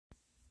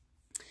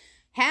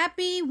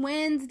Happy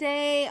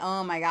Wednesday.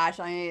 Oh my gosh,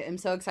 I am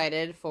so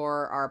excited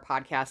for our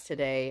podcast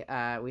today.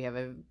 We have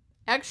an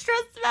extra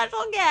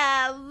special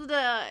guest.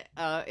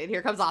 And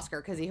here comes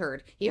Oscar because he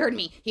heard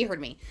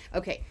me.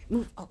 Okay,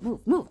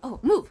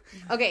 move.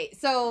 Okay,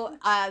 so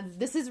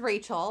this is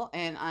Rachel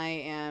and I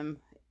am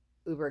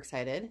uber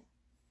excited.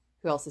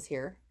 Who else is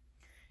here?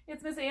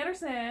 It's Miss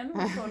Anderson.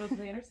 Photos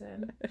with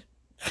Anderson.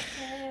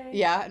 Hey.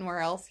 Yeah, and where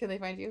else can they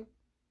find you?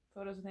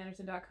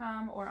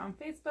 Photoswithanderson.com or on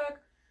Facebook.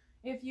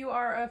 If you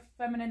are a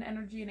feminine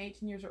energy and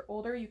 18 years or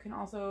older, you can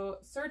also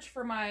search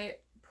for my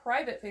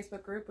private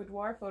Facebook group,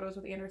 Boudoir Photos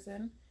with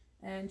Anderson,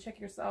 and check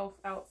yourself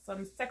out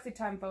some sexy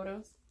time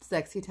photos.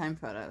 Sexy time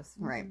photos,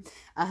 right.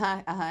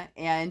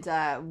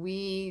 And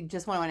we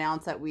just want to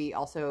announce that we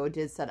also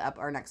did set up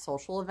our next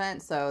social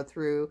event. So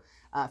through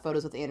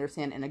Photos with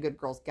Anderson and A Good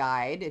Girl's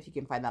Guide, if you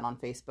can find that on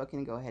Facebook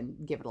and go ahead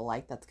and give it a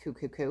like, that's cool.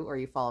 Or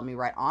you follow me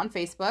right on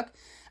Facebook.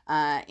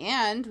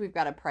 And we've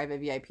got a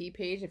private VIP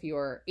page if you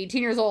are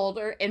 18 years old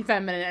or in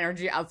feminine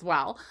energy as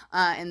well.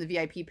 And the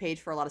VIP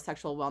page for a lot of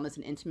sexual wellness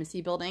and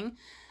intimacy building.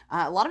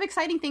 A lot of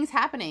exciting things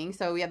happening.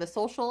 So yeah, the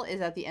social is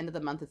at the end of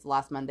the month. It's the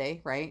last Monday,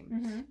 right?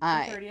 Mm-hmm.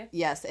 The 30th.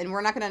 Yes, and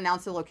we're not going to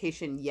announce the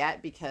location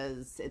yet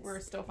because we're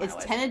still it's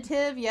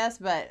tentative, yes,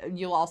 but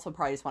you'll also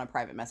probably just want to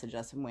private message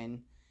us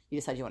when you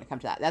decide you want to come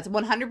to that. That's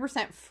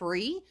 100%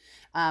 free.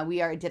 We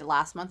did it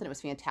last month and it was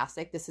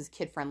fantastic. This is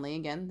kid friendly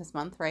again this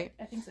month, right?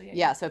 I think so, yeah.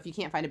 Yeah, so if you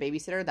can't find a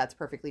babysitter, that's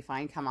perfectly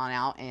fine. Come on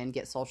out and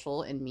get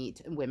social and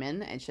meet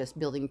women. It's just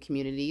building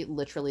community,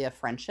 literally of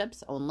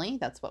friendships only.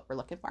 That's what we're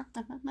looking for.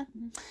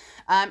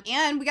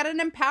 And we got an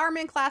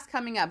empowerment class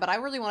coming up, but I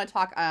really want to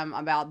talk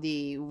about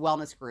the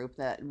wellness group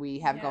that we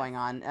have going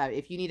on.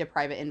 If you need a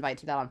private invite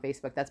to that on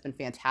Facebook, that's been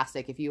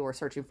fantastic. If you are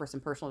searching for some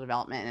personal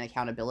development and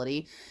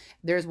accountability,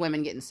 there's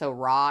women getting so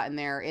raw in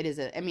there.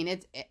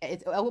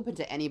 It's open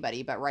to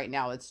anybody, but right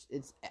now it's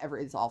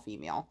all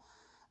female.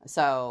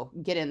 So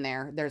get in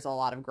there. There's a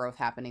lot of growth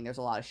happening. There's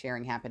a lot of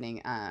sharing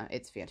happening.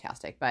 It's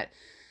fantastic. But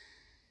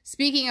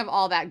speaking of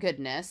all that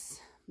goodness,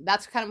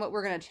 that's kind of what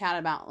we're going to chat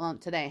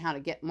about today, how to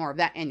get more of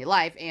that in your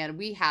life. And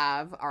we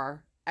have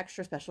our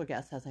extra special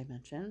guest, as I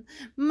mentioned,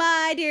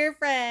 my dear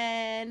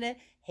friend,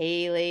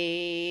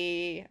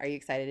 Haley. Are you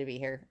excited to be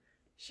here?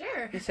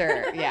 Sure.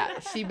 Yeah.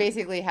 She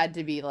basically had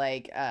to be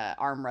like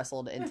arm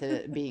wrestled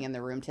into being in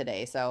the room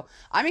today. So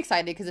I'm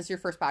excited because it's your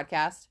first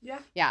podcast.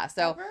 Yeah.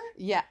 So ever?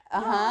 Yeah.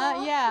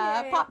 Aww,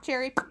 Yeah. yay. Pop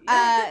cherry.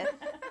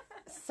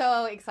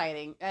 So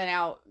exciting. And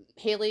now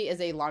Haley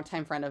is a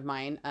longtime friend of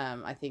mine.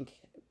 I think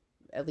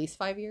at least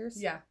 5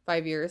 years. Yeah.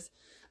 5 years.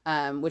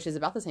 Which is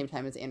about the same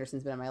time as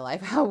Anderson's been in my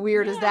life. How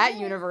weird is that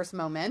universe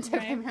moment?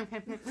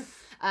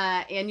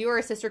 Right. And you are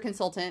a sister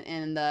consultant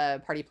in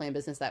the party plan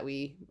business that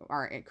we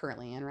are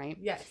currently in, right?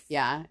 Yes.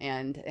 Yeah.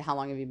 And how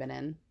long have you been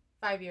in?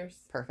 5 years.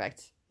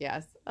 Perfect.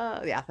 Yes.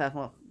 Yeah.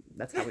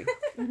 That's how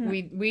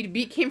we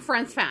became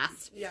friends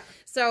fast. Yeah.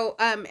 So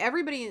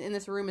everybody in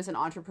this room is an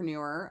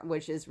entrepreneur,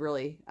 which is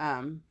really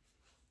an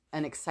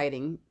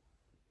exciting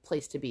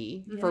place to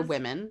be for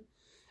women.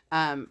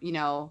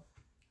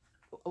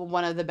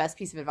 One of the best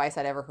pieces of advice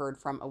I'd ever heard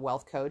from a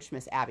wealth coach,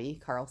 Miss Abby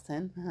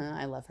Carlson.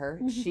 I love her.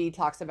 She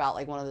talks about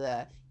like one of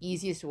the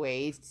easiest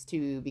ways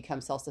to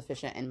become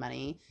self-sufficient in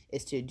money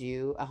is to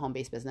do a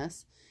home-based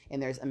business.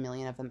 And there's a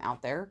million of them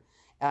out there.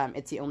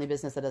 It's the only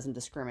business that doesn't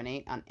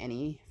discriminate on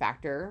any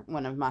factor.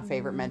 One of my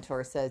favorite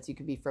mentors says you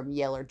could be from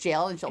Yale or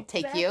jail and she'll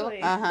take you.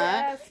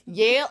 Yes.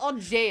 Yale or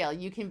jail.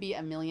 You can be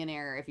a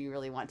millionaire if you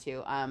really want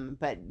to.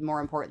 But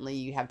more importantly,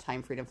 you have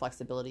time, freedom,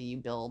 flexibility. You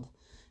build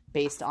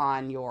based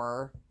on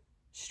your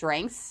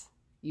strengths.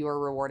 You are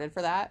rewarded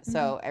for that.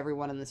 So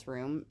everyone in this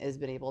room has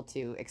been able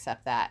to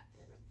accept that.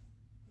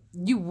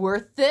 You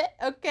worth it.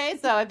 Okay.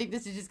 So I think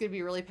this is just going to be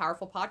a really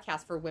powerful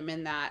podcast for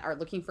women that are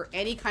looking for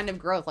any kind of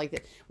growth.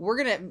 Like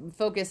we're going to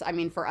focus,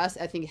 for us,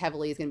 I think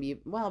heavily is going to be,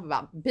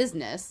 about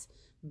business,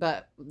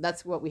 but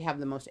that's what we have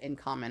the most in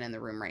common in the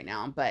room right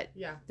now. But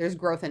there's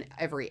growth in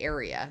every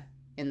area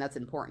and that's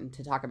important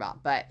to talk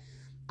about. But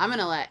I'm going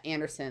to let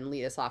Anderson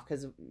lead us off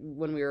because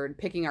when we were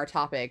picking our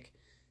topic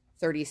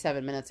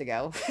 37 minutes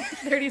ago.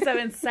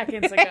 37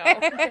 seconds ago.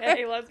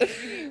 Okay, let's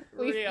be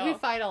real. We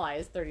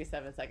finalized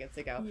 37 seconds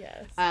ago.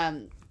 Yes.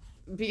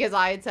 Because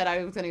I had said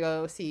I was going to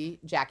go see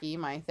Jackie,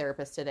 my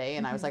therapist, today.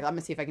 And I was like, I'm going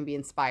to see if I can be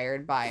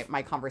inspired by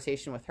my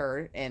conversation with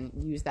her and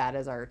use that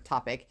as our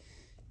topic.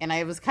 And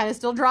I was kind of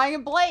still drawing a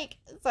blank.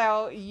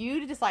 So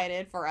you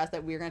decided for us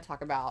that we were going to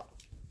talk about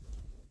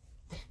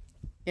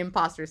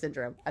imposter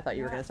syndrome. I thought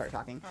you were going to start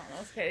talking.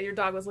 Oh, okay. Your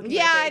dog was looking at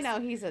my face. face. I know.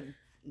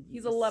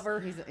 He's a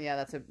lover.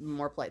 That's a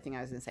more polite thing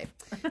I was going to say.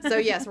 So,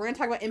 yes, we're going to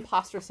talk about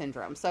imposter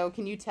syndrome. So,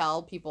 can you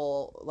tell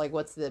people, like,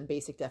 what's the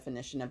basic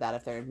definition of that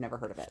if they've never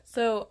heard of it?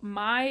 So,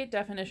 my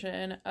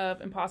definition of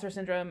imposter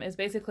syndrome is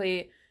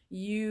basically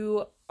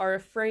you are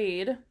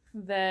afraid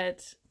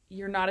that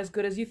you're not as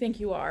good as you think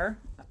you are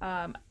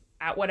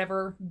at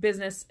whatever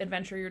business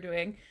adventure you're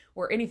doing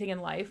or anything in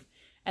life,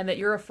 and that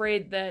you're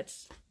afraid that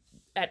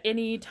at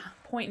any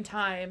point in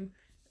time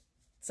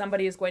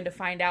somebody is going to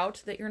find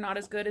out that you're not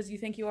as good as you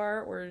think you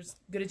are or as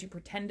good as you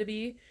pretend to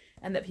be,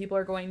 and that people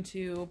are going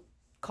to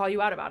call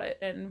you out about it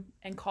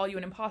and call you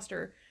an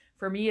imposter.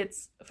 For me,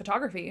 it's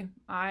photography.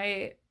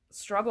 I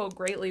struggle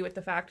greatly with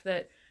the fact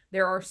that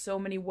there are so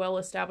many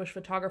well-established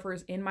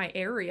photographers in my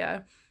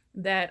area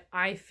that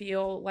I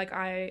feel like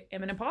I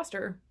am an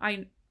imposter.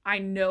 I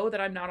know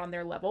that I'm not on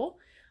their level.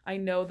 I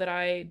know that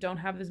I don't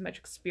have as much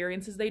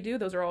experience as they do.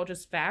 Those are all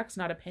just facts,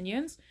 not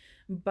opinions.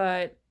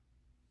 But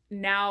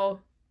now,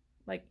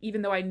 like,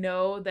 even though I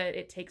know that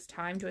it takes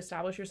time to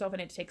establish yourself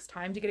and it takes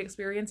time to get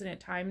experience and it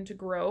time to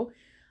grow,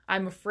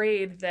 I'm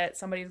afraid that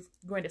somebody's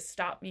going to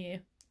stop me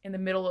in the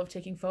middle of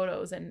taking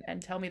photos and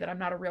tell me that I'm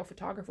not a real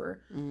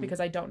photographer because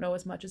I don't know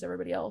as much as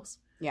everybody else.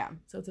 Yeah.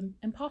 So it's an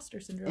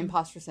imposter syndrome.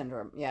 Imposter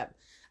syndrome. Yep.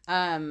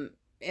 And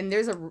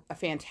there's a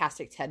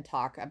fantastic TED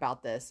Talk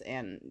about this,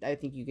 and I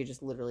think you could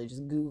just literally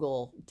just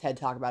Google TED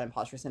Talk about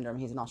imposter syndrome.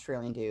 He's an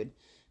Australian dude,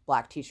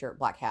 black t-shirt,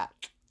 black hat.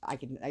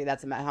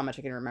 That's how much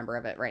I can remember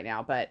of it right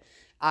now, but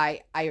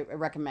I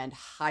recommend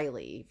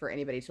highly for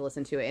anybody to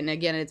listen to it. And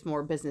again, it's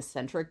more business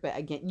centric, but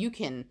again, you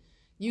can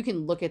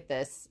look at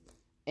this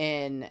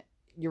in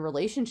your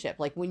relationship.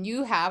 Like when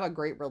you have a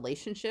great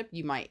relationship,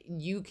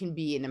 you can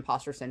be an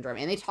imposter syndrome,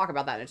 and they talk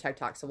about that in a TED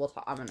Talk. So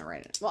I'm gonna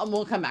write it. Well,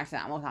 we'll come back to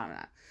that. We'll talk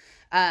about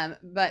that.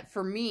 But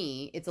for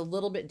me, it's a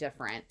little bit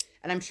different,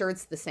 and I'm sure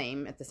it's the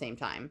same at the same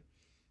time.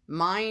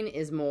 Mine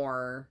is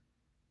more,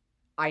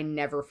 I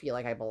never feel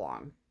like I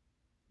belong.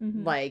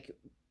 Mm-hmm. Like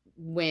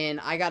when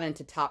I got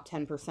into top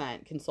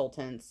 10%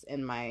 consultants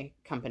in my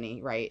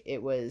company, right?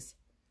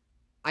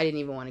 I didn't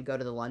even want to go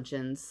to the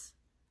luncheons.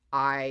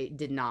 I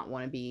did not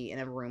want to be in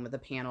a room with a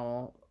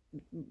panel,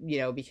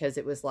 because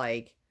it was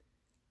like,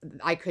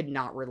 I could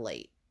not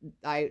relate.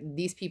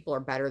 These people are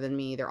better than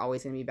me. They're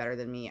always going to be better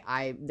than me.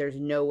 There's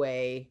no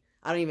way.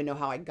 I don't even know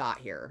how I got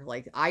here.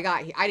 Like I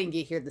didn't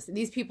get here.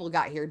 These people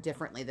got here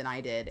differently than I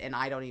did. And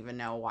I don't even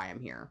know why I'm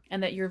here.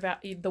 And that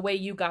the way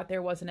you got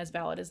there wasn't as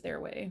valid as their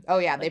way. Oh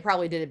yeah. They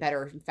probably did it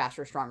better,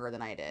 faster, stronger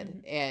than I did. Mm-hmm.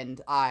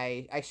 And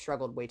I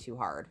struggled way too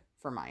hard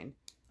for mine.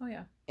 Oh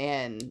yeah.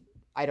 And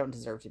I don't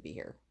deserve to be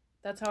here.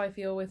 That's how I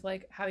feel with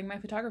like having my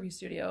photography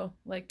studio.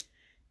 Like,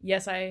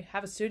 yes, I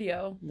have a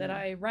studio that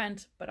I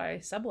rent, but I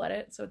sublet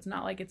it. So it's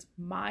not like it's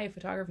my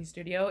photography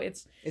studio.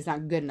 It's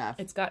not good enough.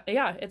 It's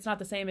not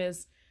the same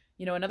as,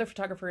 another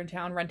photographer in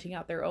town renting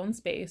out their own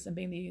space and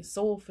being the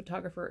sole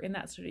photographer in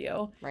that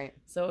studio. Right.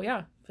 So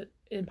yeah,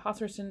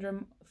 imposter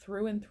syndrome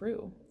through and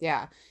through.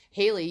 Yeah.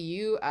 Haley,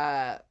 you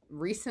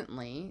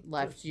recently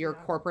left your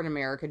corporate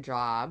America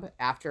job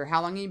after,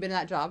 how long have you been in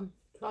that job?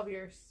 12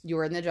 years. You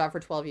were in the job for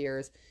 12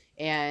 years.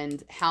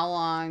 And how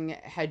long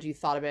had you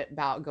thought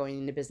about going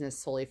into business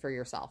solely for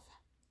yourself?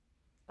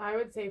 I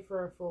would say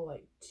for a full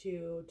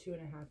 2.5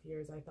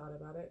 years I thought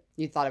about it.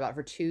 You thought about it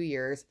for 2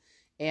 years.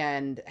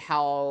 And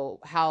how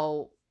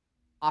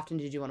often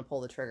did you want to pull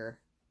the trigger?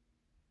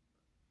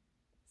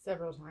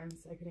 Several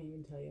times. I couldn't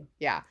even tell you.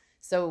 Yeah.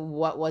 So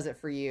what was it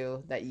for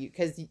you that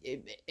because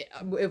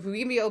if we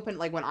can be open,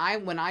 like when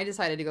I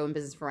decided to go in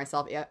business for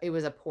myself, it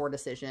was a poor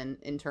decision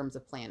in terms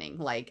of planning.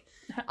 Like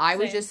I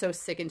was just so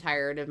sick and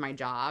tired of my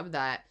job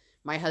that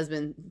my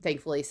husband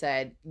thankfully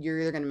said, you're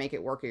either going to make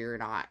it work or you're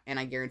not. And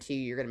I guarantee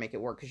you're going to make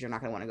it work because you're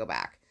not going to want to go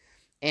back.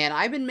 And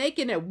I've been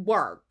making it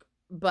work,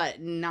 but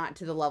not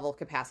to the level of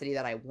capacity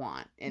that I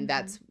want. And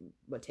that's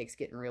what takes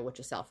getting real with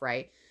yourself,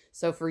 right?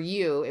 So for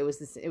you, it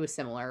was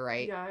similar,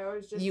 right? Yeah, I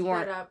was just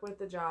fed up with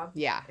the job.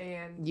 Yeah,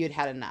 and you'd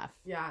had enough.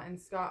 Yeah, and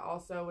Scott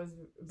also was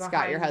behind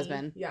Scott, your me.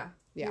 husband. Yeah,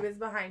 he was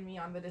behind me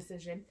on the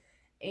decision.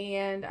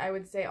 And I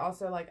would say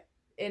also,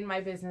 in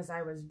my business,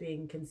 I was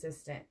being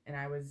consistent, and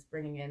I was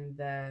bringing in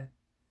the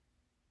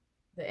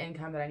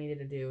income that I needed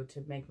to do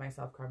to make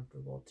myself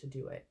comfortable to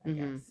do it, I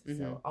guess. Mm-hmm.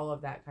 So all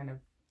of that kind of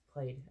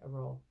played a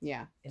role.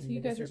 Yeah. In the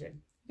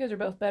decision. You guys are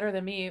both better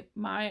than me.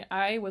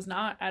 I was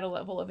not at a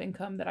level of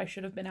income that I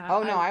should have been at.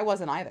 Oh, no, I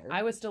wasn't either.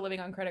 I was still living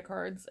on credit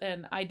cards,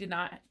 and I did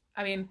not.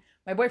 I mean,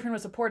 my boyfriend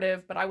was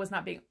supportive, but I was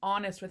not being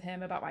honest with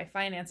him about my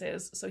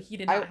finances, so he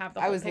did not have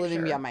the whole picture. I was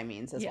living beyond my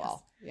means as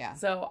well. Yeah.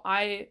 So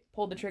I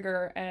pulled the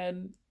trigger,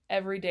 and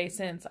every day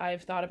since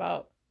I've thought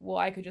about, well,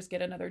 I could just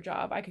get another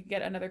job. I could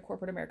get another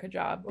corporate America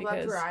job. Well,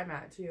 that's where I'm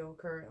at, too,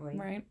 currently.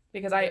 Right?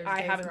 Because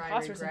I have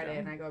imposter syndrome. I regret it,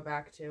 and I go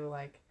back to,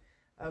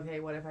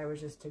 okay, what if I was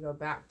just to go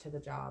back to the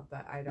job?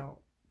 But I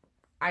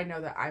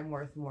know that I'm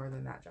worth more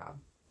than that job.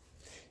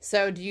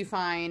 So do you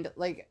find,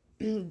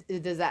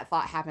 does that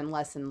thought happen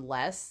less and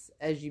less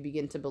as you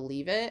begin to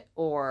believe it?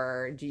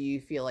 Or do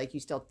you feel like you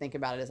still think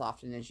about it as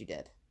often as you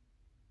did?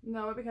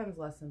 No, it becomes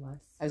less and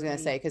less. I was going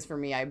to say, because for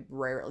me,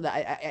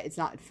 that's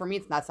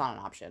not an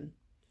option.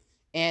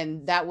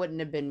 And that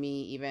wouldn't have been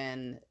me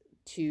even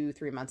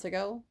 2-3 months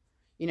ago.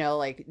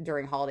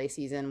 During holiday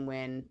season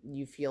when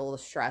you feel the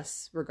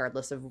stress,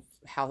 regardless of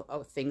how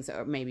things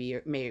may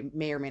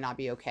or may not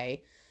be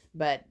okay.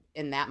 But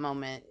in that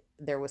moment,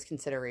 there was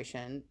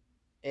consideration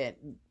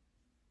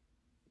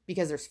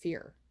because there's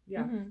fear.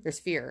 Yeah. Mm-hmm.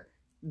 There's fear.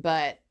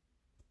 But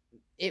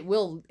it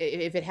will,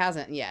 if it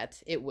hasn't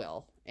yet, it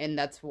will. And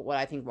that's what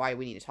I think why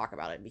we need to talk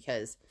about it,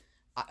 because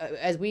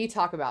as we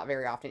talk about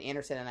very often,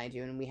 Anderson and I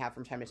do, and we have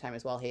from time to time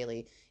as well,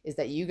 Haley, is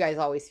that you guys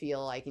always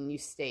feel like, and you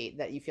state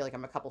that you feel like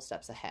I'm a couple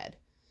steps ahead.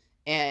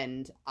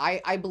 And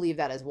I believe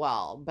that as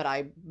well, but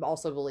I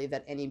also believe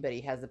that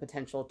anybody has the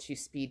potential to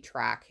speed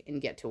track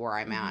and get to where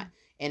I'm at.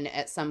 And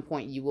at some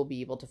point you will be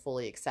able to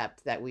fully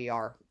accept that we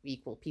are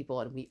equal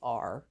people, and we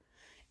are.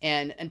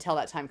 And until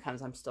that time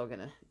comes, I'm still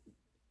gonna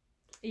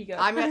ego.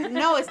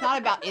 No, it's not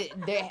about it.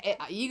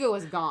 Ego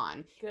is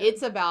gone. Good.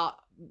 It's about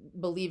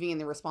believing in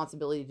the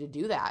responsibility to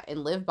do that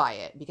and live by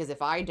it. Because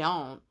if I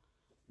don't,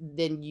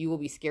 then you will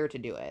be scared to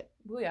do it.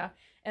 Oh yeah.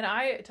 And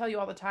I tell you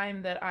all the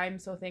time that I'm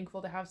so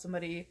thankful to have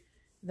somebody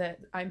that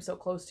I'm so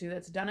close to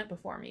that's done it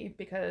before me,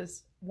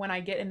 because when I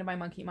get into my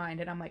monkey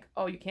mind and I'm like,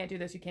 oh, you can't do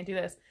this,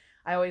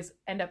 I always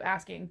end up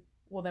asking,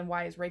 well, then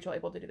why is Rachel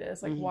able to do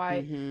this? Like,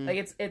 why?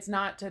 Like, it's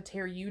not to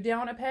tear you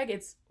down a peg.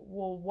 It's,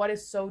 well, what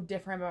is so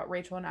different about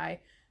Rachel and I?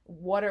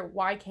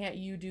 Why can't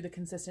you do the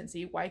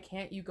consistency? Why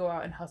can't you go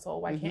out and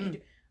hustle? Why can't you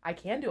do? I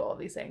can do all of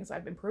these things.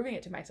 I've been proving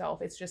it to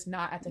myself. It's just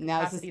not at the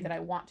capacity that I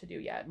want to do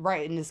yet.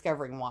 Right, and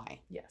discovering why.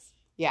 Yes.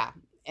 Yeah.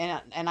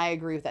 And I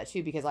agree with that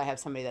too, because I have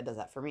somebody that does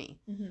that for me.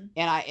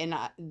 And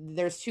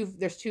there's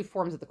two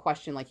forms of the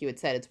question, like you had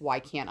said. It's why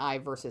can't I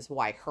versus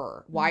why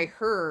her. Why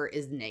her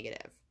is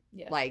negative.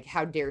 Yes. Like,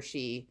 how dare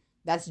she?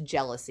 That's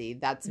jealousy.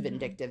 That's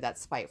vindictive.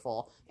 That's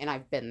spiteful. And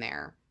I've been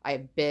there.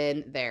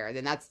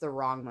 Then that's the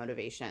wrong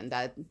motivation.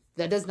 That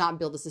does not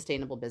build a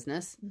sustainable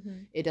business.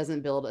 It doesn't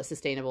build a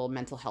sustainable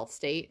mental health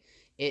state.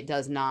 It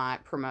does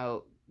not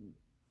promote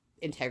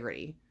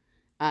integrity.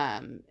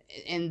 And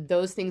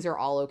those things are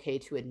all okay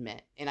to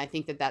admit. And I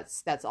think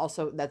that's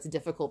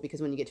difficult,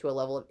 because when you get to a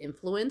level of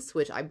influence,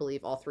 which I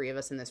believe all three of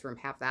us in this room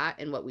have that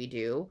in what we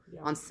do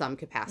on some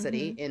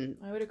capacity, in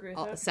I would agree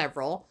with that.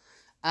 Several,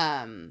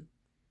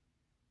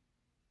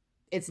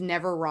 it's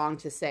never wrong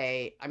to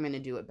say, I'm going to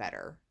do it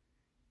better.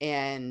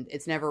 And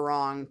it's never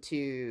wrong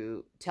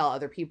to tell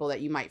other people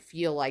that you might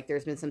feel like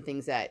there's been some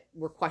things that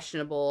were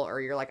questionable,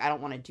 or you're like, I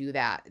don't want to do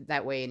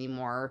that way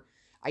anymore.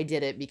 I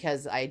did it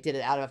because I did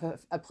it out of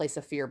a place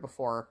of fear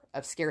before,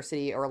 of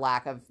scarcity or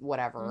lack of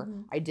whatever.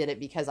 I did it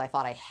because I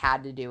thought I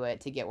had to do it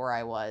to get where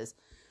I was.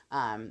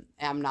 And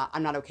I'm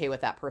not okay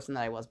with that person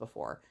that I was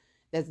before.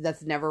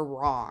 That's never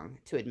wrong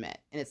to admit.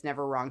 And it's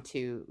never wrong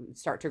to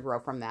start to grow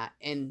from that,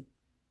 and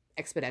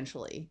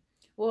exponentially.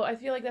 Well, I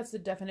feel like that's the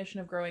definition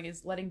of growing,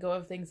 is letting go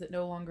of things that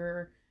no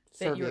longer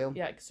serve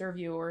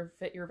you or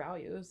fit your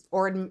values,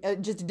 or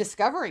just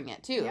discovering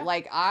it too. Yeah.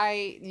 Like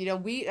I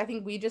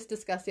think we just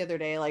discussed the other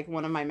day, like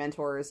one of my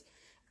mentors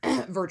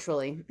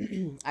virtually,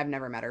 I've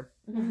never met her,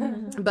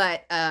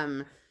 but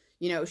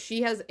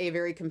she has a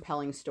very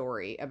compelling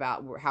story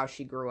about how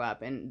she grew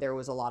up, and there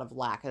was a lot of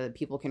lack that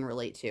people can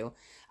relate to.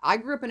 I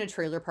grew up in a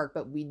trailer park,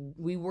 but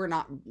we were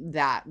not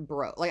that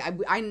broke. Like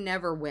I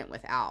never went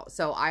without.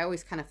 So I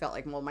always kind of felt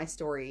like, well, my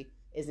story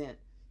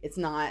it's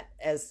not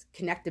as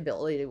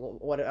connectability to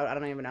what I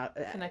don't even know.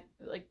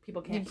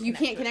 People can't. You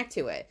can't connect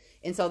to it,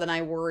 and so then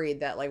I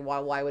worried that, like,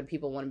 why would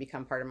people want to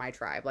become part of my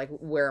tribe? Like,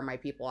 where are my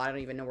people? I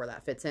don't even know where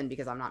that fits in,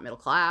 because I'm not middle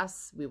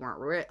class. We weren't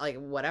rich, like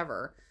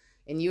whatever.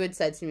 And you had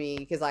said to me,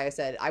 because I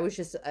said I was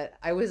just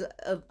I was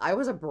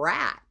a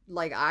brat.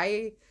 Like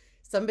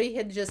somebody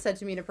had just said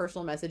to me in a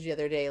personal message the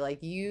other day,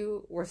 like,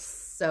 you were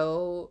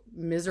so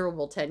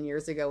miserable 10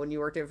 years ago when you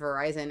worked at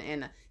Verizon,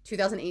 and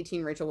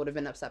 2018 Rachel would have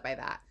been upset by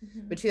that.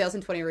 But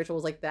 2020 Rachel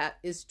was like, that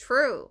is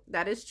true.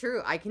 That is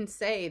true. I can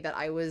say that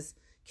I was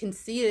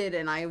conceited,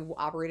 and I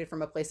operated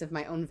from a place of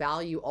my own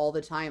value all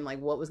the time,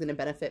 like what was going to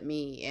benefit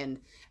me, and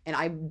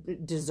I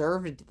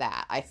deserved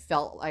that. I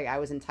felt like I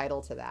was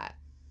entitled to that,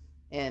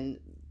 and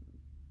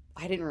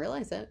I didn't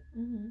realize it.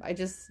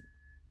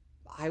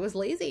 I was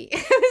lazy.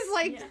 It was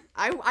like,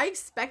 I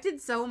expected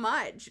so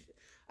much.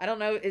 I don't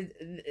know.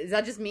 Is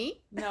that just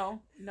me?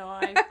 No,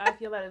 I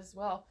feel that as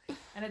well.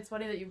 And it's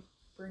funny that you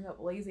bring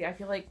up lazy. I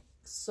feel like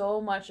so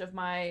much of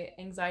my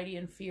anxiety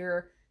and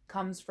fear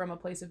comes from a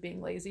place of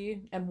being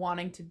lazy and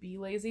wanting to be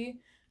lazy.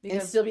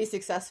 And still be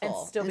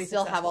successful. And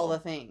still have all the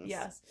things.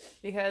 Yes.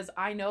 Because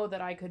I know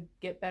that I could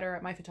get better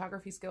at my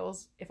photography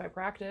skills if I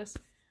practice.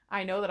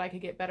 I know that I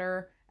could get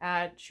better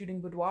at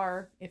shooting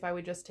boudoir if I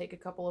would just take a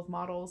couple of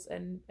models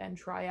and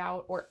try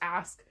out, or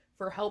ask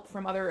for help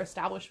from other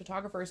established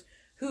photographers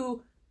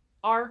who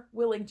are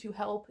willing to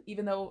help,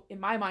 even though in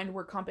my mind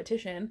we're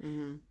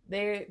competition.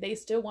 They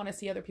still want to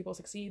see other people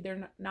succeed.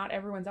 They're not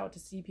everyone's out to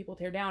see people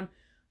tear down,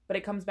 but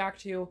it comes back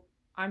to,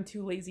 I'm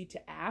too lazy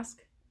to ask.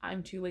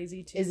 I'm too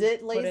lazy to. Is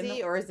it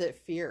lazy or is it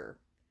fear?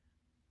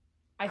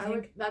 I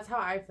think that's how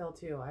I feel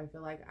too. I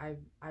feel like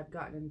I've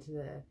gotten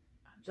into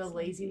the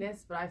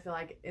laziness, but I feel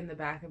like in the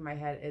back of my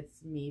head,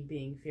 it's me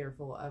being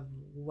fearful of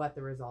what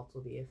the results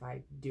will be if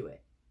I do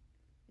it.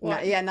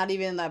 Well, not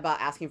even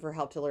about asking for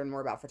help to learn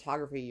more about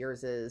photography.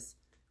 Yours is,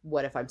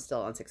 what if I'm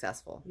still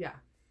unsuccessful? Yeah.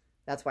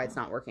 That's why it's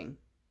not working.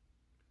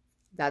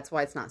 That's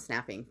why it's not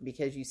snapping,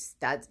 because you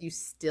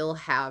still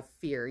have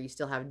fear. You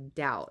still have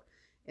doubt.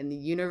 And the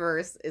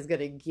universe is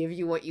going to give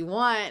you what you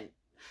want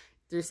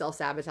through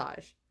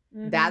self-sabotage.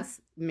 That's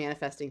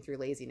manifesting through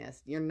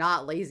laziness. You're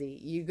not lazy.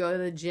 You go to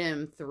the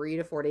gym 3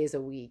 to 4 days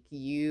a week.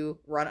 You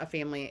run a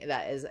family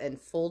that is in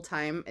full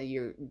time.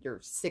 You're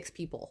 6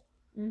 people.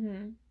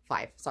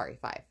 5. Sorry,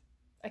 5.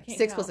 I can't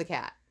 6 count. plus a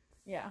cat.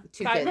 Yeah.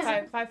 2 kids.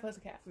 5 plus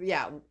a cat.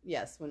 Yeah.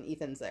 Yes. When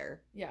Ethan's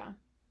there. Yeah.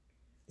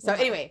 So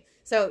anyway,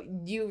 so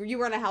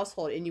you run a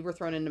household and you were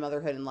thrown into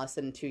motherhood in less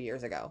than 2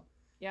 years ago.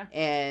 Yeah.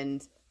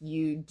 And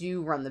you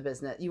do run the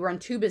business. You run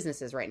 2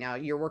 businesses right now.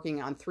 You're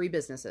working on 3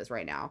 businesses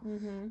right now.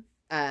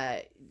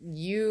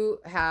 You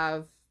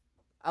have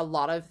a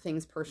lot of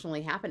things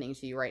personally happening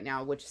to you right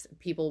now, which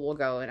people will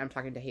go, and I'm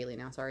talking to Haley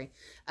now, sorry,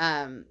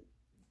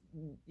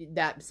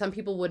 that some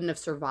people wouldn't have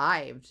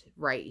survived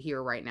right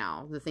here, right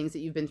now. The things that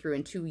you've been through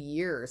in 2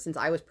 years since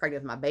I was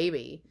pregnant with my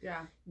baby.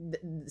 Yeah.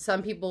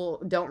 Some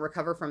people don't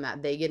recover from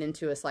that. They get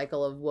into a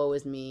cycle of woe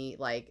is me.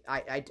 Like,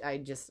 I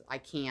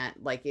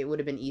can't. Like, it would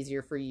have been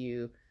easier for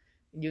you.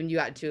 You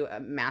got into a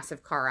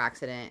massive car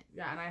accident.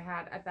 Yeah, and I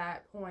had, at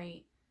that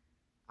point,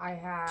 I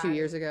had... 2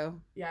 years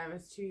ago? Yeah, it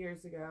was 2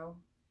 years ago.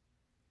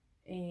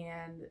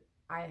 And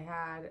I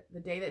had, the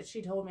day that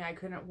she told me I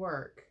couldn't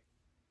work,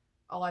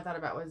 all I thought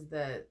about was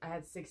that I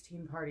had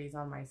 16 parties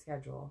on my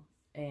schedule.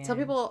 And Tell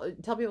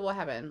people what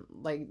happened.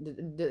 Like,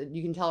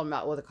 you can tell them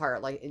about what the car,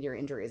 like, your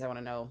injuries. I want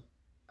to know.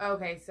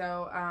 Okay,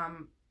 so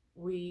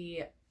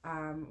we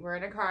were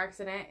in a car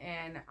accident,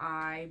 and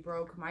I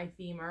broke my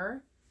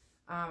femur.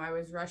 I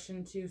was rushed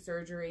into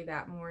surgery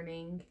that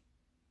morning,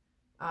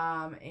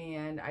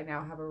 and I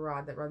now have a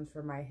rod that runs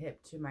from my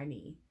hip to my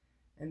knee.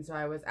 And so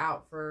I was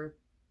out for,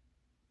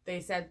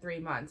 they said 3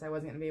 months. I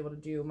wasn't going to be able to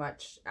do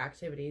much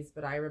activities,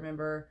 but I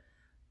remember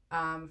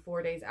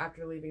 4 days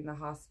after leaving the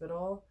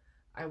hospital,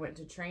 I went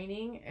to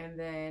training, and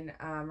then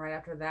right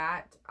after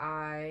that,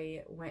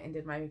 I went and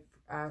did my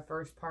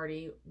first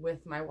party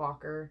with my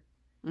walker,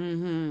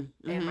 and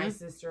my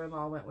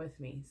sister-in-law went with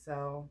me,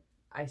 so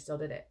I still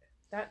did it.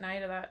 That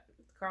night of that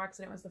car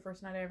accident was the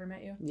first night I ever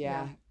met you.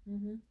 Yeah.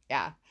 Mm-hmm.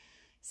 Yeah.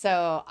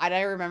 So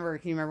I remember,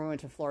 can you remember we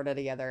went to Florida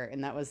together?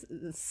 And that was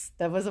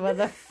one of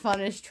the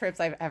funnest trips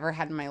I've ever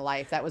had in my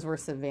life. That was where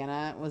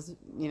Savannah was,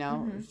 you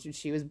know,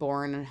 she was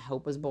born and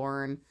Hope was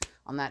born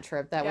on that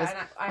trip. That was and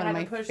I one had of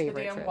my to push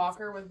favorite the damn trips.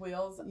 walker with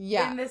wheels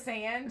Yeah. in the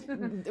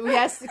sand.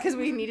 Yes, because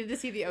we needed to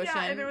see the ocean.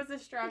 Yeah, and it was a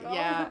struggle.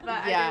 Yeah, but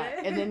I yeah. did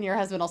it. And then your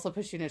husband also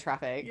pushed you into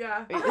traffic.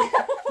 Yeah.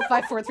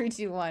 5, 4, 3,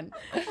 2, 1.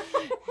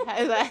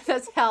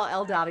 That's Hal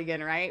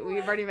Eldadigan, right?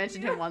 We've already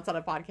mentioned him once on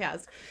a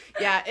podcast.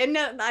 Yeah, and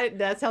no,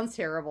 that sounds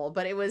terrible,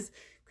 but it was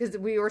because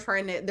we were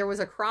trying to. There was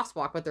a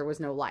crosswalk, but there was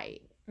no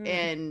light,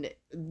 and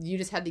you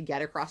just had to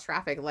get across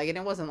traffic. Like, and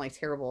it wasn't like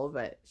terrible,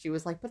 but she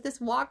was like, "But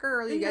this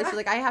walker, you guys are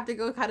like, I have to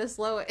go kind of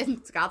slow,"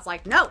 and Scott's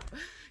like, "No."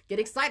 Get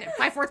excited.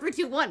 5, 4, 3,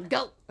 2, 1,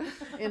 go.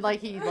 And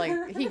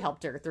he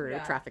helped her through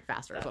traffic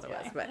faster is what it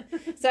was. But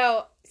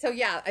so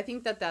yeah, I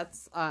think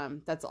that's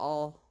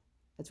all.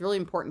 It's really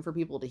important for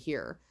people to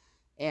hear.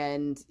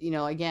 And, you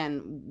know,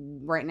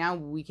 again, right now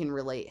we can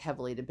relate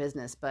heavily to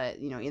business, but,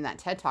 you know, in that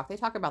TED Talk, they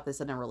talk about this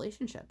in a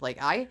relationship. Like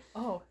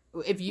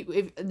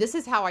if this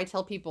is how I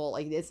tell people,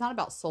 like, it's not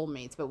about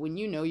soulmates, but when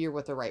you know you're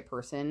with the right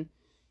person,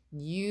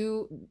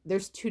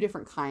 there's 2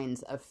 different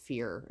kinds of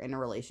fear in a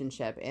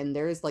relationship. And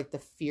there's like the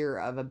fear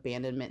of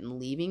abandonment and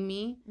leaving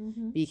me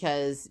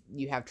because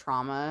you have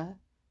trauma.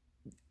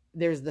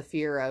 There's the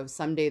fear of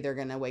someday they're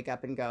going to wake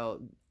up and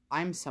go,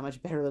 I'm so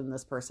much better than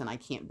this person. I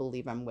can't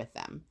believe I'm with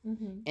them.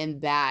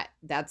 And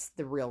that's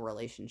the real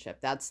relationship.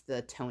 That's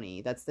the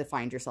Tony. That's the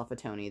find yourself a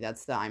Tony.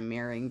 That's the I'm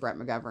marrying Brett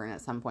McGovern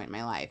at some point in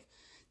my life.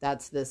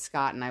 That's the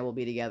Scott and I will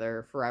be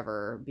together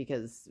forever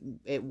because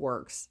it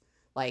works.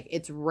 Like,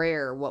 it's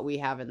rare what we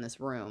have in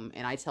this room.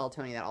 And I tell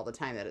Tony that all the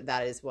time,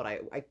 that is what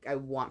I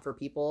want for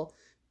people.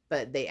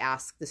 But they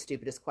ask the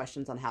stupidest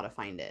questions on how to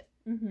find it.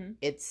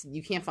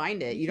 You can't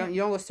find it. You don't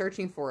go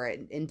searching for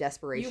it in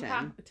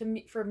desperation.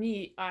 For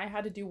me, I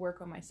had to do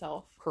work on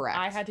myself. Correct.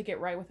 I had to get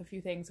right with a few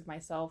things of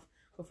myself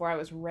before I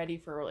was ready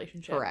for a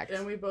relationship. Correct.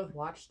 And we both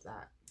watched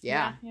that.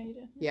 Yeah. Yeah, you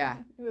did. Yeah.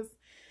 It was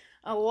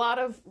a lot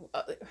of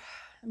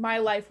my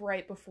life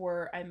right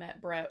before I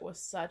met Brett was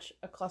such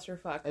a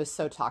clusterfuck. It was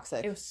so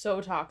toxic. It was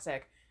so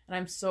toxic. And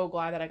I'm so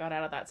glad that I got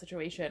out of that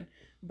situation.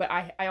 But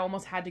I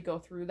almost had to go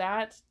through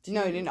that.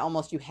 No, you didn't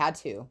almost. You had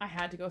to. I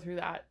had to go through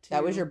that.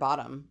 That was your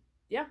bottom.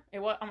 Yeah, it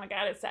was. Oh my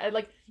God, it's sad.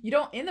 Like, you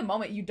don't, in the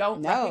moment, you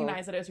don't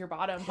recognize that it was your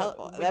bottom.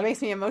 That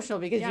makes me emotional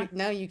because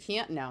you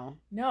can't know.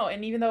 No,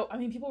 and even though, I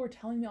mean, people were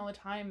telling me all the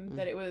time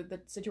that it was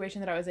the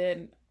situation that I was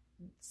in,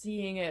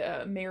 seeing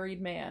a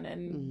married man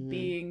and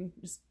being,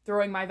 just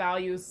throwing my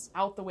values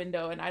out the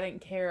window, and I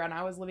didn't care, and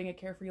I was living a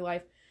carefree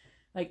life.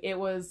 Like, it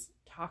was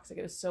toxic.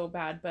 It was so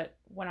bad. But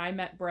when I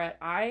met Brett,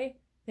 I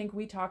think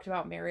we talked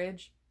about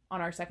marriage on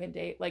our second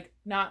date. Like,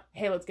 not,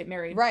 hey, let's get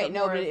married. Right.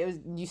 No, but it was,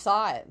 you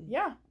saw it.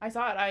 Yeah, I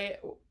saw it.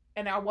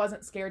 I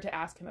wasn't scared to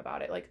ask him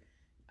about it. Like,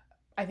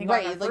 I think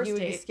right, on our like first you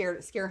would date,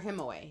 be scare him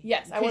away.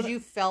 Yes, because you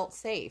felt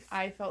safe.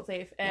 I felt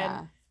safe,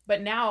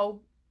 but now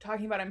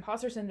talking about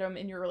imposter syndrome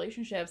in your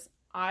relationships,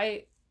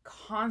 I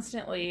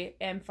constantly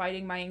am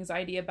fighting my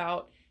anxiety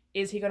about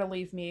is he going to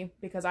leave me?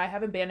 Because I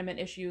have abandonment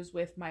issues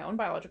with my own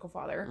biological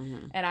father,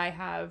 and I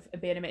have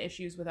abandonment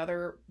issues with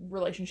other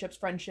relationships,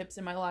 friendships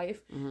in my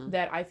life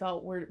that I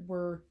felt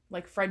were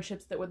like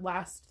friendships that would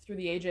last through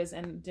the ages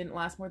and didn't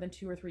last more than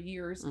 2 or 3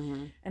 years.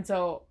 And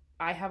so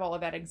I have all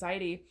of that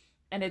anxiety,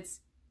 and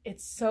it's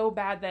so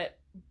bad that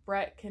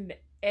Brett can,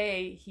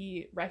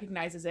 he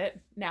recognizes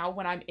it now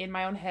when I'm in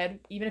my own head,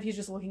 even if he's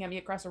just looking at me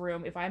across the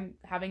room. If I'm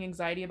having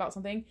anxiety about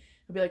something,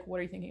 he'll be like, what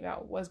are you thinking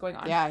about? What's going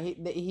on? Yeah,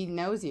 he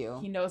knows you.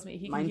 He knows me.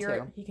 He Mine can hear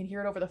too. it. He can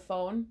hear it over the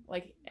phone.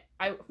 Like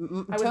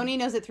Tony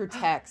knows it through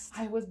text.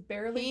 I was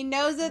barely He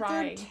knows it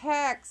crying. through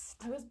text.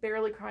 I was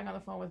barely crying on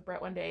the phone with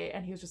Brett one day,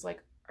 and he was just like,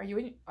 are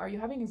you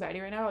having anxiety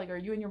right now? Like, are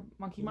you in your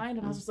monkey mind?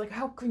 And I was just like,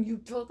 how can you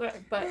tell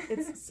that? But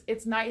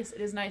it's nice. It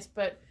is nice.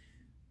 But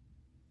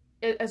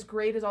as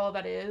great as all of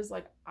that is,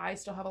 like, I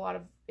still have a lot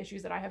of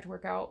issues that I have to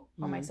work out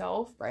on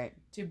myself. Right.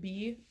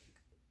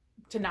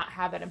 To not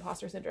have that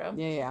imposter syndrome.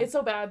 Yeah. It's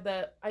so bad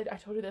that I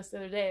told you this the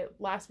other day,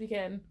 last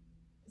weekend,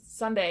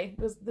 Sunday,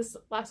 it was this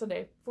last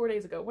Sunday, 4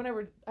 days ago,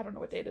 whenever, I don't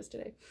know what day it is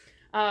today.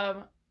 I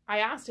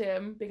asked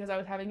him, because I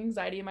was having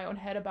anxiety in my own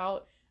head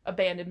about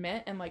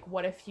abandonment and like,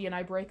 what if he and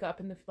I break up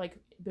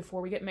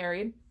before we get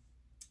married?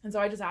 And so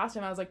I just asked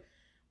him, I was like,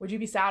 would you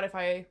be sad if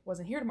I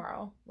wasn't here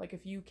tomorrow? Like,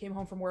 if you came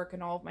home from work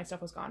and all of my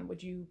stuff was gone,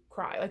 would you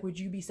cry? Like, would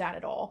you be sad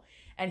at all?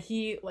 And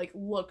he like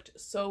looked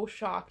so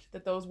shocked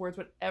that those words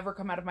would ever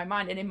come out of my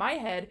mind. And in my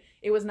head,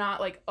 it was not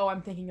like, oh,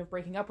 I'm thinking of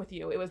breaking up with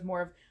you. It was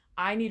more of,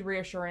 I need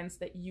reassurance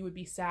that you would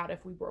be sad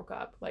if we broke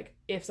up. Like,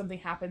 if something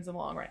happens in the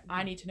long run,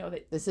 I need to know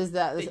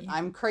that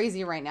I'm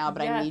crazy right now,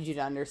 but I need you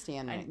to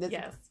understand me.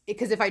 Yes.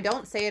 Because if I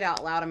don't say it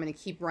out loud, I'm going to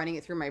keep running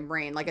it through my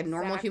brain like a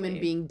normal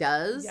human being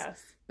does.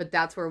 Yes. But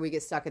that's where we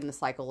get stuck in the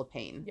cycle of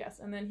pain. Yes.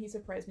 And then he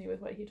surprised me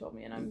with what he told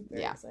me, and I'm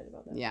very excited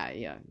about that.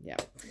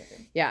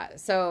 Yeah.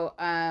 So,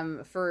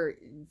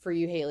 for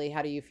you, Haley,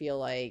 how do you feel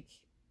like?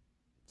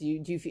 Do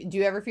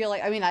you ever feel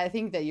like? I mean, I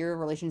think that your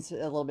relationship's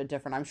a little bit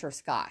different. I'm sure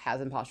Scott has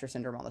imposter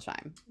syndrome all the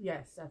time.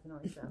 Yes,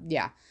 definitely so.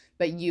 Yeah,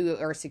 but you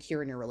are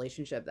secure in your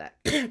relationship.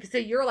 So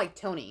you're like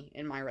Tony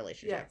in my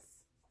relationship. Yes.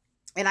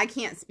 And I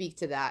can't speak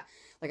to that.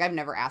 Like, I've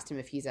never asked him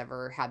if he's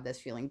ever had this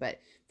feeling, but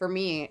for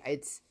me,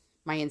 it's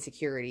my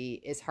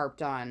insecurity is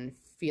harped on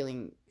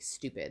feeling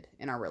stupid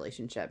in our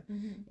relationship.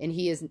 And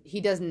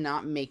he does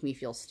not make me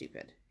feel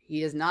stupid.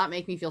 He does not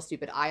make me feel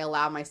stupid. I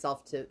allow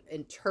myself to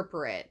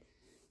interpret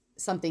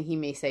something he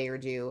may say or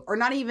do, or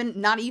not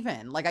even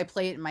like, I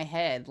play it in my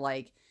head,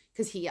 like,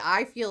 because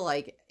I feel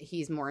like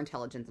he's more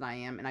intelligent than I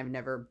am, and I've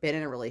never been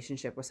in a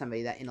relationship with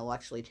somebody that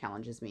intellectually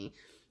challenges me,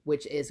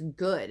 which is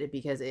good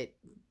because it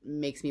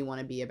makes me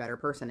want to be a better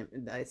person.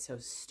 It's so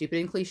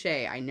stupid and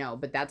cliche, I know,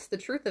 but that's the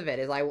truth of it.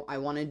 Is I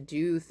want to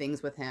do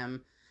things with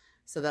him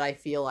so that I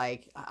feel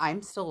like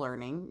I'm still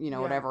learning,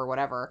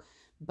 whatever.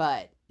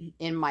 But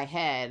in my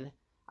head,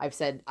 I've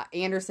said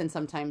Anderson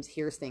sometimes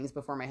hears things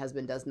before my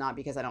husband does, not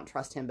because I don't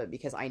trust him, but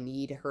because I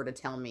need her to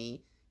tell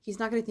me he's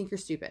not going to think you're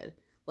stupid.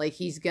 Like,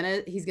 he's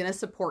going to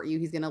support you.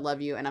 He's going to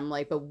love you. And I'm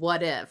like, but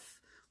what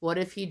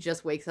if he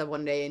just wakes up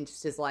one day and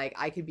just is like,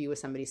 I could be with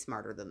somebody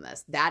smarter than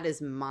this. That is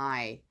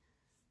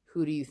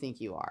who do you think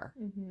you are?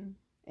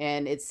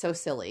 And it's so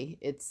silly.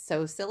 It's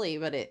so silly,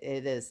 but it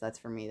is. That's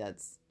for me. I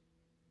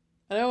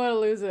don't want to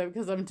lose him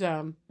because I'm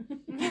dumb.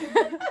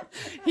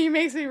 He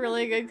makes me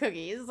really good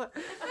cookies.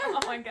 Oh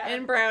my God.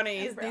 And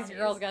brownies. These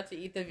girls got to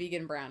eat the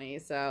vegan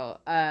brownies. So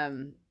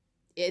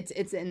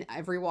it's in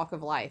every walk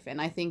of life.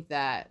 And I think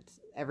that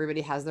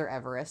everybody has their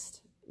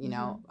Everest. You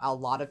know, a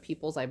lot of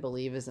people's, I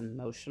believe, is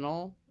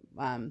emotional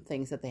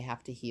things that they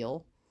have to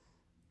heal.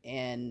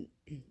 And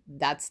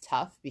that's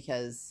tough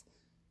because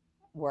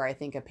where I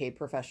think a paid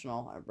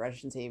professional, I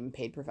shouldn't say even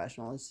paid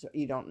professional, is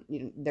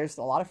there's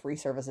a lot of free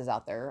services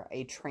out there.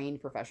 A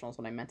trained professional is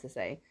what I meant to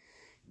say.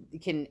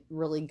 Can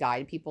really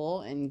guide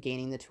people in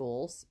gaining the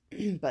tools,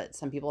 but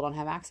some people don't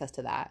have access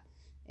to that.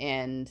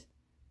 And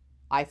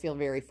I feel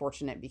very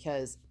fortunate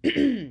because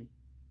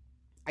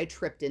I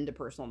tripped into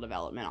personal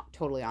development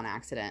totally on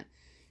accident.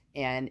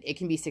 And it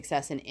can be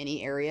success in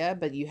any area,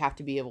 but you have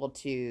to be able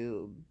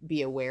to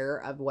be aware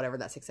of whatever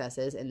that success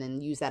is and then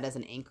use that as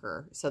an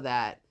anchor so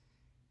that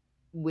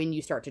when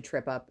you start to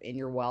trip up in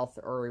your wealth,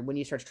 or when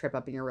you start to trip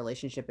up in your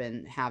relationship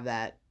and have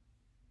that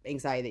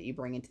anxiety that you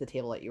bring into the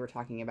table that you were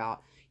talking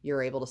about,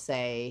 you're able to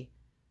say,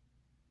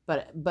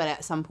 but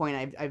at some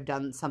point I've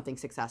done something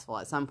successful.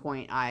 At some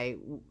point I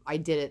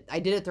did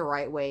it the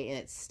right way and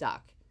it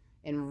stuck.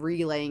 And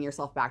relaying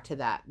yourself back to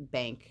that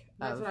bank.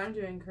 That's what I'm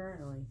doing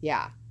currently.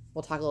 Yeah.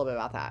 We'll talk a little bit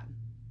about that.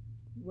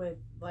 With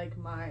like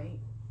my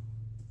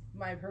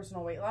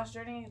personal weight loss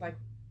journey.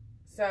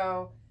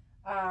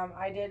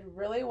 I did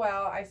really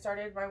well. I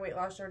started my weight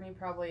loss journey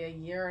probably a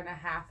year and a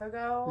half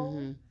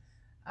ago.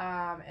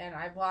 And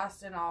I've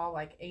lost in all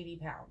like 80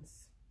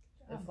 pounds.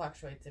 It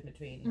fluctuates in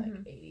between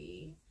like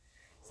 80,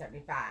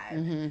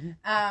 75.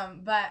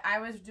 But I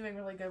was doing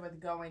really good with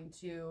going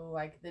to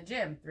like the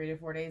gym 3 to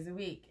 4 days a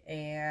week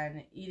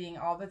and eating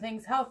all the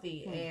things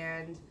healthy.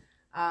 And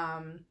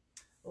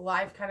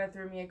life kind of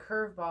threw me a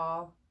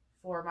curveball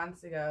 4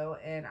 months ago,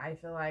 and I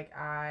feel like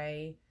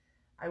I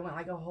I went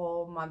like a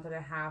whole month and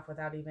a half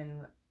without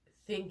even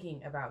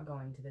thinking about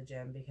going to the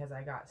gym because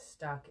I got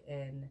stuck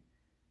in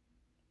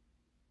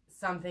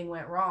something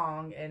went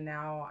wrong and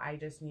now I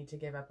just need to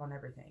give up on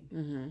everything.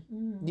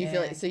 Do you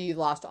feel like, so you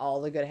lost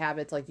all the good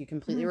habits, like you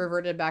completely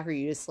reverted back, or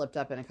you just slipped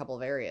up in a couple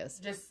of areas?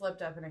 Just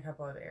slipped up in a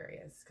couple of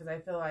areas because I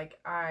feel like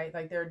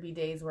there would be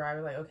days where I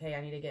was like, okay,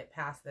 I need to get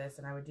past this,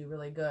 and I would do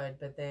really good,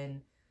 but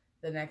then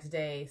the next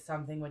day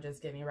something would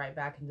just get me right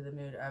back into the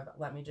mood of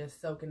let me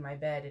just soak in my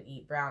bed and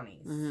eat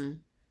brownies.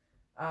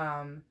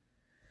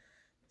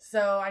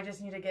 So I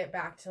just need to get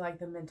back to like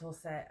the mental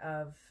set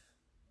of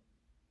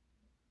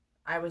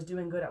I was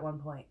doing good at one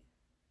point.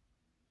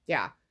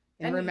 Yeah.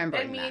 And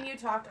remembering and me that. and you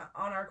talked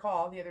on our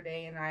call the other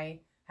day, and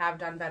I have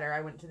done better.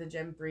 I went to the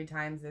gym 3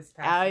 times this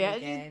past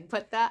weekend.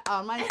 Put that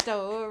on my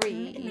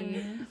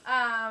story.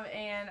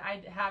 And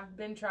I have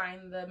been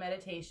trying the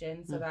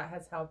meditation, so that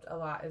has helped a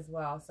lot as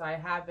well. So I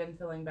have been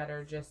feeling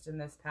better just in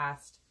this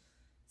past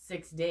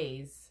 6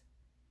 days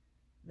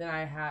than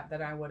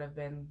I would have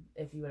been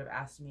if you would have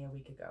asked me a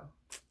week ago.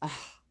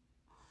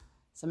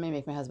 Somebody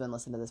make my husband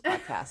listen to this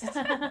podcast,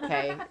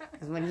 okay?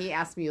 Because when he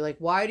asked me, like,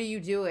 why do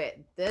you do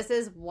it? This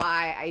is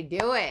why I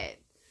do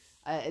it.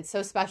 It's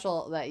so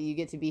special that you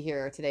get to be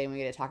here today and we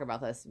get to talk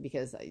about this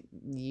because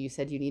you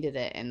said you needed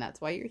it, and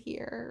that's why you're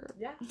here.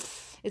 Yeah.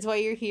 It's why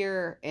you're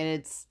here, and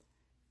it's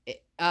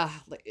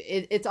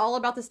all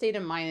about the state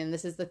of mind, and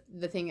this is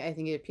the thing I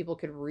think if people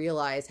could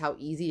realize how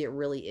easy it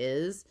really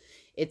is.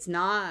 It's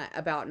not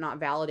about not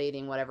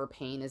validating whatever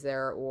pain is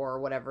there or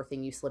whatever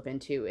thing you slip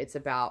into. It's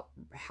about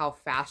how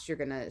fast you're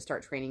going to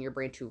start training your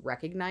brain to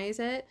recognize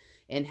it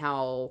and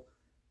how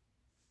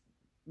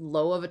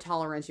low of a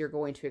tolerance you're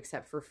going to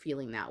accept for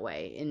feeling that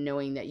way and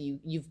knowing that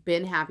you've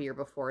been happier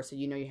before, so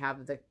you know you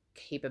have the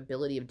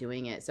capability of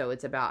doing it. So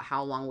it's about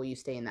how long will you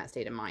stay in that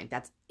state of mind.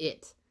 That's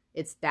it.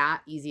 It's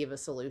that easy of a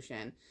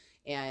solution,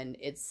 and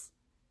it's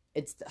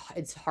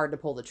hard to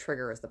pull the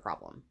trigger is the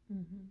problem.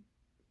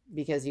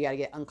 Because you got to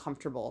get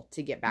uncomfortable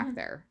to get back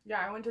there.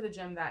 Yeah, I went to the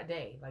gym that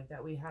day, like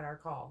that we had our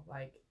call,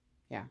 like.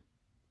 Yeah.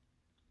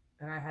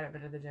 And I hadn't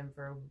been to the gym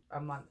for a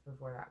month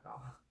before that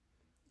call.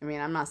 I mean,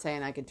 I'm not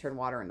saying I could turn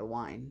water into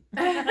wine.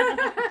 You're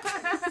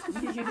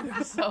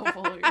so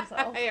full of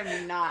yourself. I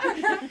am not.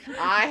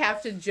 I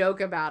have to joke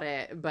about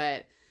it,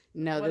 but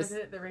no. What is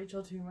it? The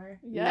Rachel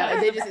tumor? Yeah.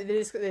 No, they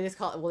just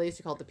call it. Well, they used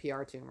to call it the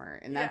PR tumor,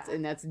 and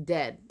that's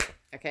dead.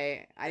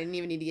 Okay, I didn't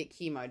even need to get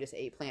chemo. I just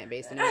ate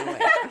plant-based anyway.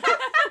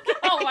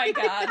 Oh my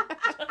God.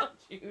 Don't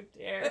you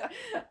dare.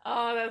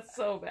 Oh, that's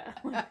so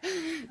bad.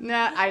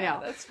 No, I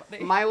know. That's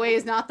funny. My way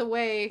is not the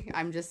way.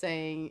 I'm just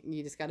saying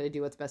you just got to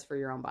do what's best for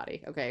your own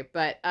body. Okay.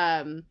 But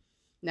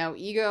now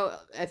ego,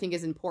 I think,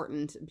 is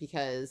important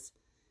because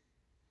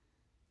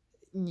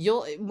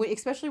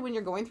especially when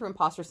you're going through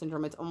imposter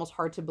syndrome, it's almost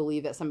hard to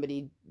believe that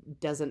somebody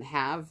doesn't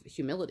have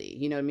humility.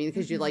 You know what I mean?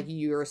 Because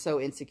you're so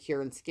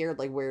insecure and scared.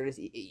 Like, where does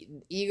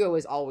ego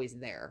is always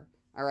there.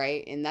 All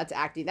right. And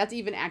that's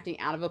even acting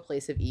out of a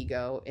place of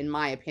ego. In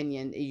my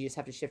opinion, you just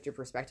have to shift your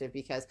perspective,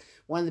 because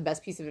one of the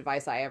best pieces of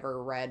advice I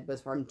ever read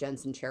was from Jen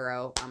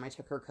Sincero. I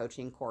took her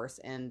coaching course,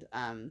 and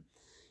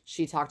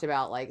she talked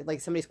about like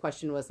somebody's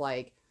question was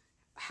like,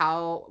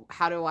 how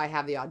do I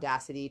have the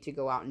audacity to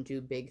go out and do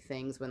big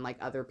things when like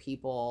other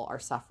people are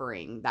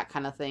suffering, that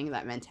kind of thing,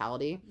 that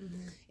mentality.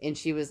 And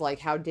she was like,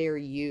 how dare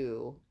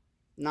you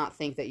not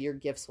think that your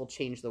gifts will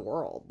change the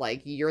world?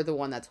 Like, you're the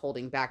one that's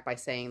holding back by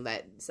saying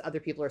that other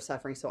people are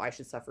suffering, so I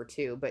should suffer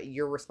too. But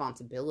your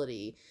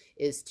responsibility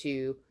is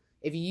to,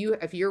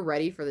 if you're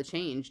ready for the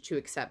change, to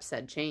accept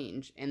said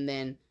change and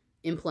then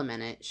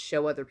implement it,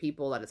 show other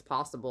people that it's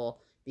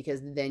possible,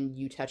 because then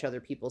you touch other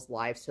people's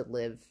lives to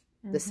live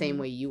the same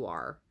way you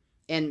are.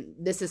 And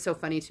this is so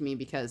funny to me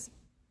because,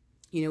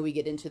 you know, we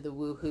get into the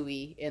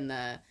woo-hooey and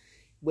the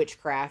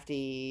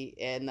witchcrafty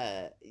and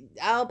the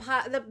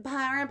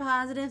power of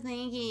positive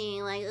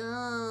thinking, like,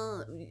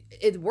 oh,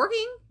 it's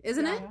working,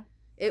 isn't it?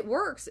 It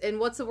works.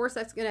 And what's the worst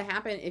that's going to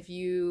happen if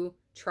you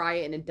try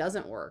it and it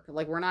doesn't work?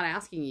 Like, we're not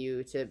asking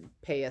you to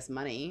pay us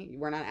money.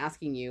 We're not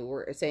asking you.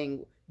 We're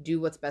saying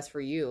do what's best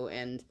for you.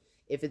 And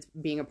if it's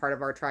being a part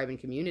of our tribe and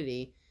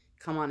community,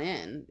 come on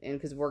in, and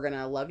because we're going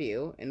to love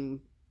you. And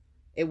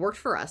it worked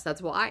for us.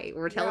 That's why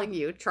we're telling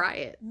you, try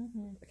it.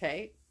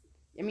 Okay.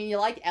 I mean, you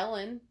like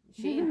Ellen.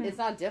 It's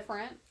not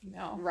different.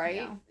 No. Right?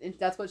 No. And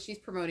that's what she's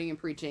promoting and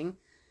preaching.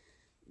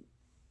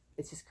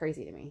 It's just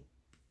crazy to me.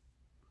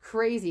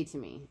 Crazy to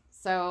me.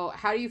 So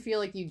how do you feel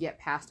like you get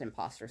past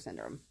imposter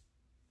syndrome?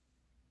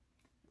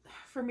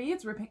 For me,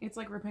 it's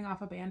like ripping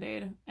off a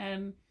Band-Aid.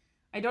 And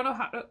I don't know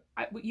how to,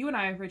 you and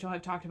I, Rachel,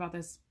 have talked about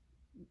this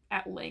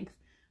at length,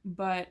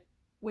 but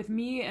with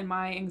me and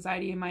my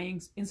anxiety and my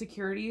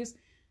insecurities,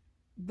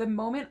 the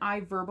moment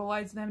I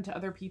verbalize them to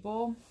other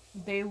people,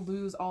 they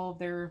lose all of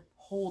their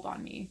hold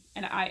on me.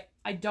 And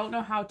I don't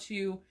know how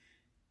to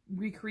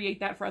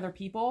recreate that for other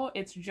people.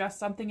 It's just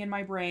something in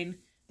my brain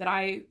that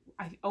I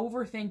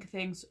overthink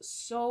things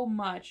so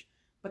much,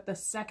 but the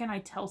second I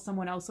tell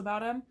someone else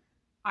about them,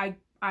 I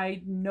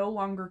I no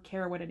longer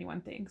care what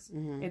anyone thinks.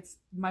 Mm-hmm. It's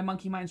my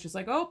monkey mind's just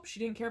like, oh, she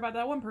didn't care about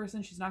that one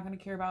person. She's not going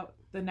to care about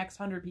the next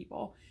 100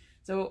 people.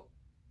 So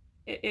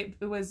it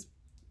was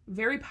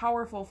very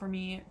powerful for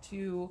me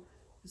to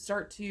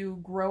start to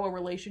grow a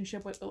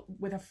relationship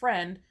with a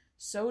friend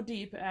so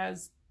deep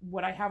as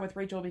what I have with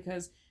Rachel,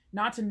 because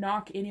not to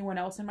knock anyone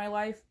else in my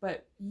life,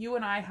 but you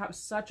and I have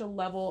such a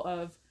level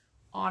of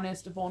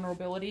honest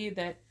vulnerability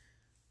that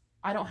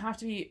I don't have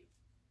to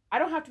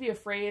be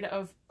afraid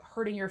of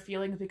hurting your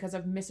feelings because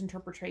of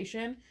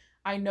misinterpretation.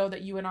 I know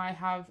that you and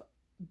I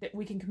that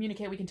we can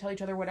communicate, we can tell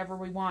each other whatever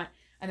we want,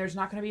 and there's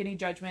not going to be any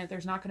judgment,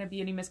 there's not going to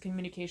be any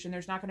miscommunication,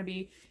 there's not going to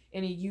be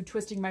any you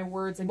twisting my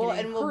words and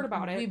getting hurt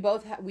about it. We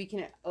both we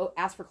can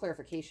ask for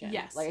clarification.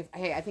 Yes. Like,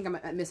 hey, I think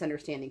I'm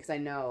misunderstanding, because I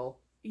know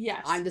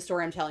yes, the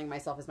story I'm telling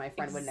myself is my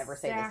friend would never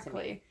say this to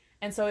me.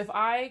 And so if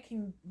I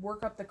can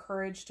work up the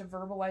courage to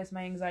verbalize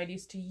my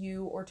anxieties to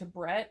you or to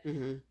Brett,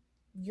 mm-hmm.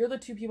 you're the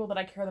two people that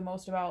I care the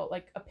most about,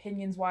 like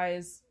opinions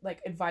wise, like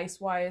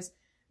advice wise,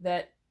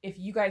 that if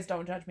you guys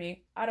don't judge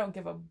me, I don't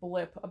give a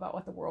blip about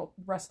what the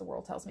rest of the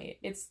world tells me.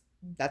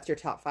 That's your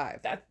top 5.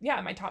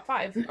 My top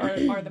 5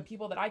 are the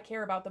people that I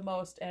care about the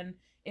most and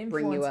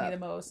influence me the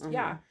most. Mm-hmm.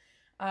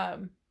 Yeah.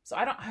 So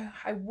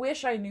I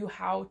wish I knew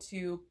how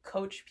to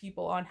coach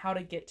people on how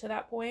to get to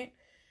that point,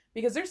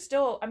 because there's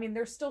still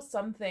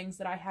some things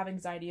that I have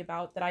anxiety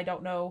about that I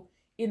don't know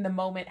in the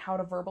moment how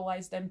to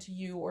verbalize them to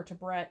you or to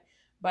Brett.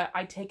 But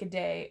I take a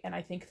day and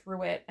I think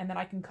through it, and then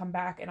I can come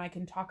back and I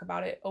can talk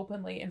about it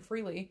openly and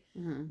freely.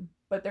 Mm-hmm.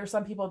 But there's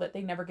some people that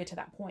they never get to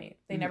that point.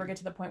 They never get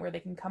to the point where they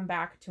can come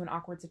back to an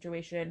awkward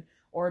situation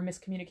or a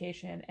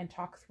miscommunication and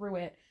talk through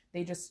it.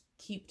 They just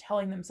keep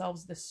telling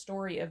themselves this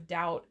story of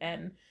doubt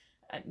and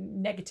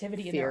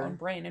negativity in their own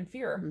brain and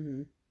fear.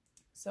 Mm-hmm.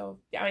 So,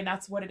 I mean,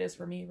 that's what it is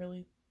for me,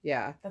 really.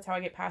 Yeah. That's how I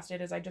get past it,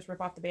 is I just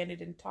rip off the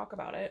Band-Aid and talk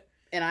about it.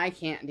 And I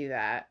can't do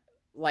that.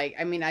 Like,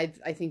 I mean, I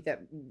think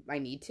that I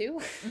need to.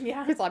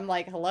 Yeah. Because I'm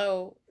like,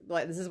 hello,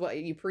 like, this is what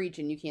you preach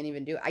and you can't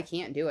even do it. I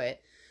can't do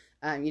it.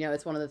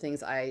 It's one of the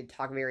things I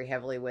talk very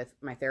heavily with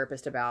my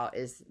therapist about,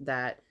 is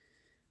that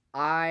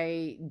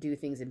I do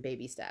things in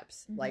baby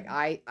steps. Mm-hmm.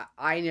 Like,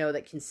 I know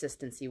that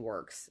consistency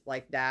works.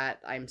 Like,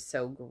 that I'm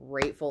so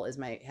grateful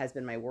has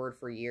been my word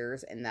for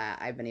years, and that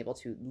I've been able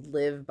to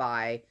live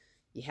by.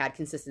 You had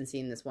consistency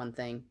in this one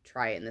thing,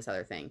 try it in this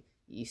other thing.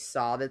 You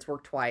saw that's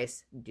worked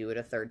twice, do it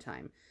a third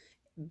time.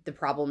 The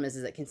problem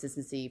is that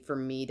consistency for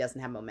me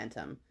doesn't have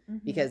momentum,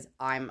 mm-hmm. because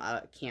I'm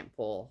a can't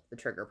pull the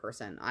trigger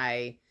person.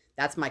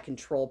 That's my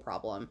control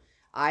problem.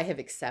 I have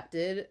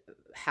accepted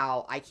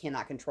how I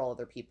cannot control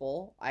other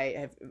people.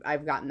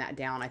 I've gotten that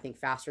down, I think,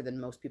 faster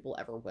than most people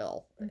ever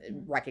will, mm-hmm.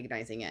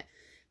 recognizing it.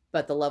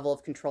 But the level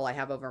of control I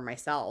have over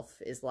myself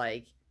is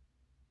like,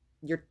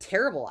 you're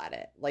terrible at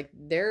it. Like,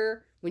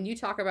 when you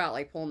talk about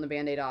like pulling the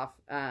Band-Aid off,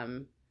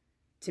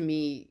 to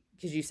me,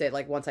 because you say,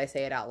 like, once I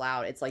say it out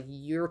loud, it's like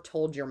you're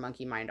told your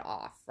monkey mind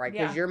off, right?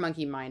 Because your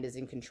monkey mind is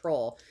in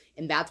control.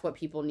 And that's what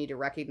people need to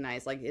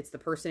recognize. Like, it's the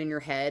person in your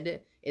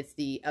head. It's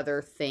the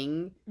other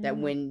thing that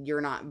mm-hmm. when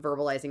you're not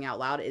verbalizing out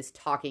loud is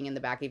talking in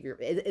the back of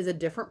is a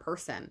different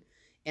person.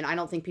 And I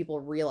don't think people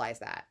realize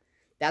that.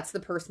 That's the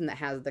person that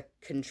has the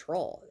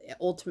control. It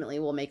ultimately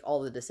will make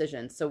all the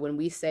decisions. So when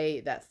we say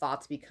that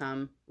thoughts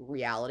become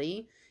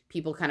reality,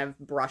 people kind of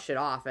brush it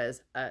off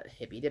as a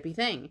hippy-dippy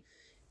thing.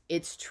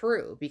 It's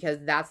true, because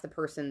that's the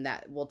person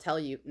that will tell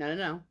you,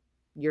 no,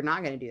 you're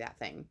not going to do that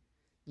thing.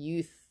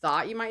 You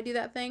thought you might do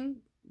that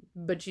thing,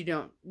 but you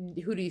don't.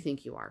 Who do you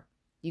think you are?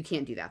 You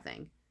can't do that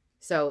thing.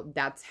 So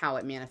that's how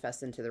it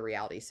manifests into the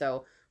reality.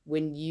 So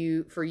when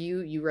you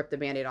rip the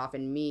Band-Aid off,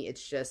 and me,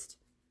 it's just,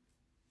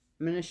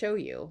 I'm going to show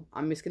you.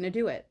 I'm just going to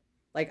do it.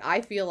 Like,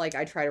 I feel like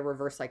I try to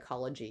reverse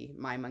psychology,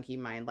 my monkey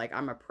mind. Like,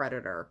 I'm a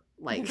predator.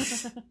 Like,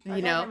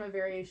 I'm a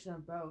variation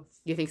of both.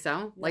 You think so?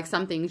 Yeah. Like,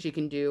 some things you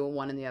can do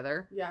one and the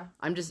other? Yeah.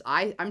 I'm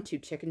too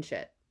chicken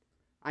shit.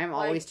 I'm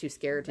always too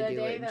scared to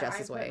do it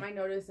Jess's way. The day that I put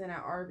my notice in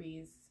at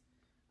Arby's,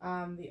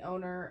 the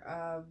owner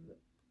of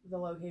the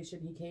location,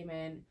 he came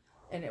in,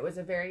 and it was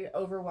a very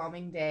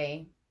overwhelming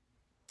day.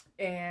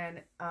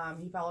 And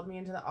he followed me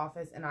into the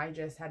office, and I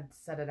just had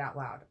said it out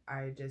loud.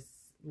 I just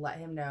let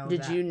him know.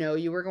 Did you know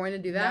you were going to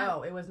do that?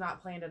 No, it was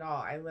not planned at all.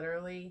 I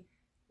literally,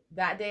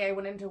 that day I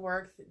went into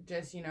work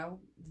just,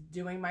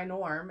 doing my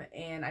norm,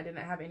 and I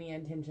didn't have any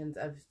intentions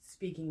of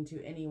speaking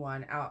to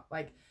anyone out,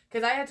 like,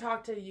 because I had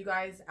talked to you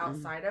guys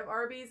outside of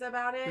Arby's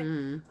about it,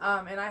 and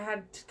I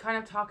had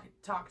kind of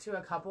talked to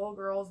a couple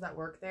girls that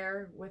work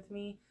there with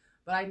me,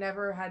 but I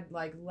never had,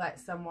 like, let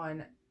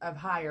someone of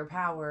higher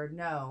power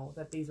know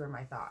that these were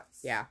my thoughts.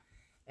 Yeah.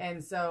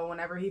 And so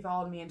whenever he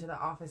followed me into the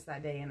office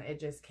that day, and it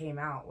just came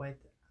out with,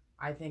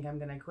 I think I'm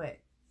going to quit,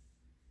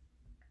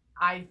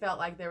 I felt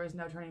like there was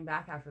no turning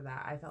back after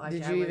that. I felt like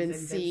Did you even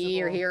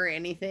see or hear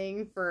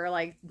anything for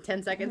like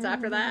 10 seconds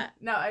after that?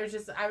 No, it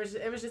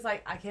was just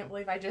like, I can't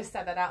believe I just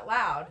said that out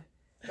loud.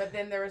 But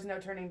then there was no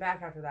turning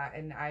back after that.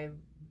 And I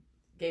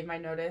gave my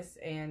notice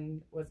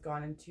and was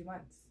gone in 2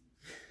 months.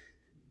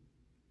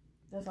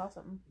 That's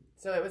awesome.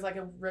 So it was like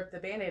a rip the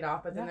Band-Aid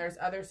off, but then Yeah. there's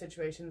other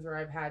situations where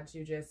I've had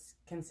to just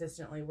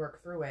consistently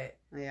work through it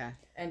Yeah.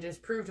 and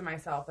just prove to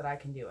myself that I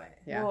can do it.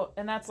 Yeah. Well,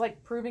 and that's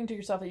like proving to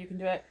yourself that you can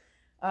do it.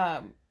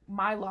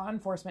 My law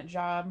enforcement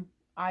job,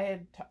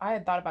 I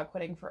had thought about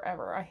quitting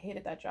forever. I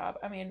hated that job.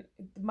 I mean,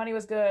 the money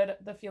was good,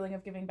 the feeling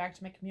of giving back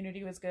to my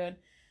community was good,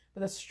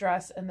 but the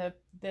stress and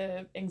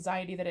the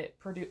anxiety that it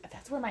produced,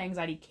 that's where my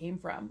anxiety came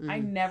from. I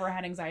never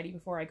had anxiety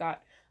before I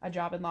got a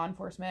job in law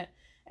enforcement.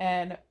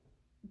 And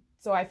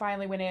so I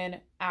finally went in,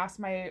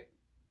 asked I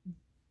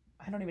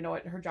don't even know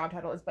what her job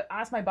title is, but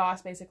asked my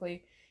boss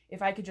basically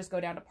if I could just go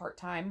down to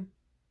part-time.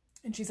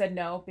 And she said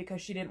no, because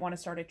she didn't want to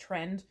start a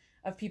trend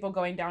of people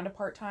going down to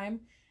part-time,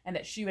 and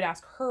that she would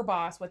ask her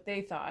boss what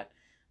they thought.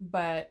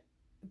 But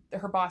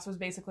her boss was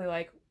basically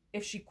like,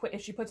 if she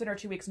puts in her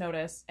 2 weeks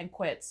notice and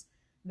quits,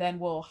 then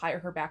we'll hire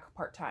her back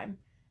part-time.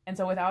 And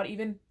so without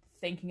even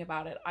thinking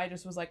about it, I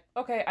just was like,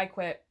 okay, I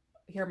quit.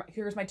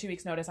 Here's my 2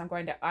 weeks notice.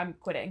 I'm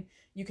quitting.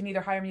 You can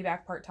either hire me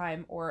back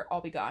part-time or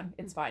I'll be gone.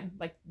 It's fine.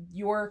 Like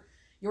your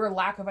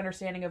lack of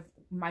understanding of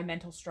my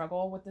mental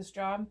struggle with this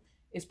job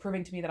is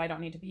proving to me that I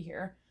don't need to be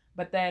here.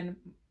 But then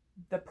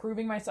the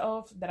proving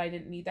myself that I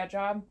didn't need that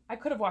job, I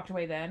could have walked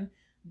away then,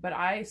 but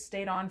I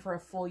stayed on for a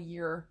full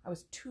year. I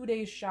was 2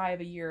 days shy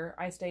of a year.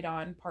 I stayed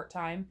on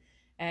part-time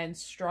and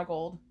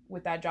struggled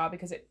with that job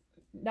because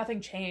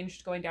nothing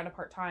changed going down to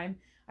part-time.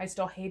 I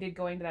still hated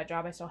going to that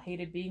job. I still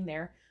hated being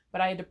there, but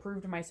I had to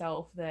prove to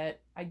myself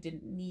that I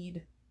didn't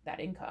need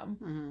that income.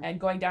 Mm-hmm. And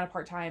going down to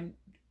part-time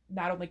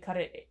not only cut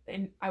it,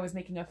 and I was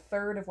making a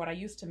third of what I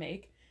used to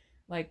make.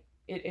 Like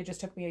it just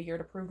took me a year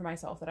to prove to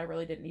myself that I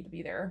really didn't need to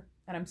be there.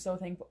 And I'm so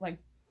thankful,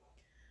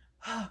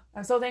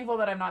 I'm so thankful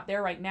that I'm not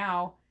there right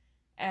now.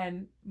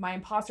 And my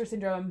imposter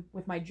syndrome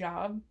with my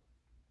job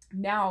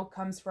now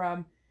comes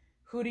from,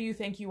 who do you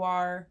think you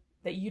are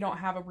that you don't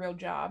have a real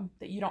job,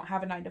 that you don't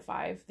have a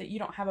 9-to-5, that you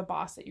don't have a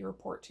boss that you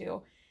report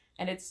to?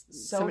 And it's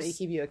so somebody to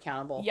keep you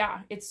accountable.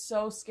 Yeah, it's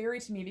so scary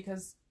to me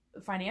because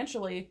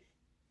financially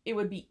it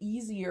would be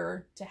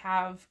easier to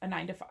have a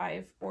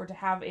 9-to-5 or to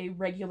have a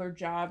regular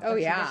job,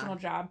 traditional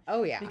job.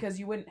 Oh yeah. Because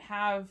you wouldn't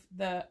have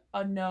the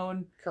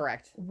unknown.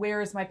 Correct.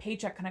 Where is my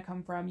paycheck going to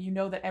come from? You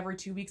know that every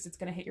 2 weeks it's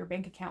going to hit your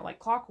bank account like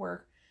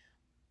clockwork.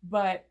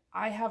 But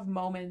I have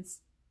moments,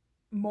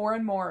 more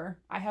and more,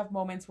 I have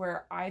moments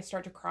where I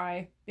start to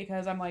cry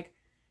because I'm like,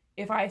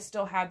 if I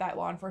still had that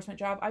law enforcement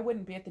job, I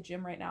wouldn't be at the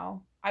gym right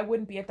now. I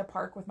wouldn't be at the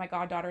park with my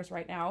goddaughters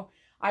right now.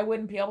 I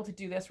wouldn't be able to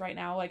do this right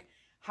now. Like,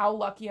 how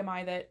lucky am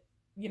I that,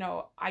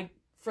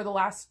 for the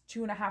last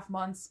 2.5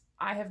 months,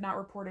 I have not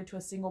reported to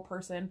a single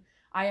person.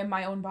 I am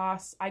my own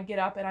boss. I get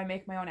up and I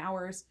make my own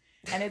hours.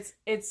 And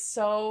it's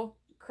so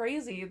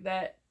crazy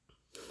that,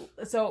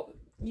 so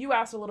you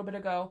asked a little bit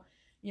ago,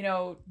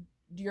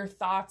 your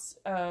thoughts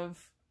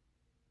of,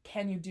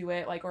 can you do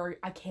it? Like, or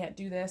I can't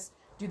do this.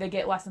 Do they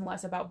get less and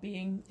less about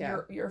being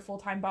your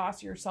full-time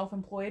boss, your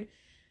self-employed?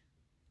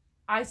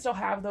 I still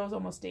have those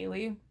almost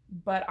daily,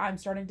 but I'm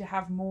starting to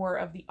have more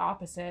of the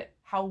opposite.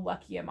 How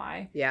lucky am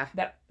I? Yeah.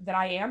 That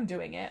I am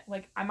doing it.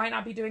 Like, I might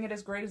not be doing it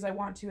as great as I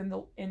want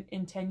to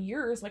in 10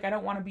 years. Like, I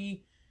don't want to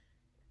be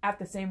at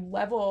the same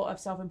level of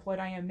self-employed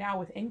I am now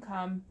with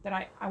income, that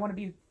I want to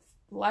be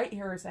light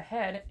years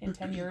ahead in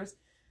 10 years.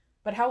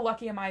 But how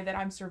lucky am I that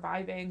I'm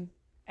surviving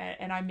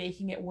and I'm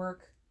making it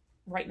work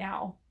right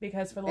now?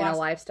 Because for the last, a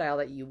lifestyle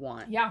that you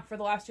want. Yeah, for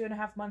the last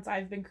 2.5 months,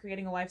 I've been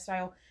creating a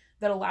lifestyle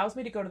that allows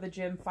me to go to the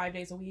gym 5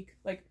 days a week.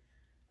 Like,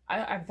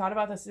 I've thought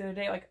about this the other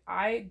day. Like,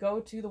 I go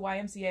to the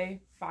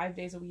YMCA 5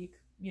 days a week.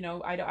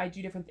 I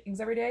do different things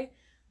every day.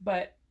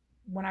 But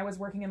when I was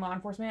working in law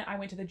enforcement, I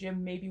went to the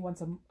gym maybe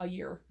once a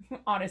year,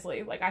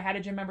 honestly. Like, I had a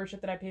gym membership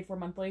that I paid for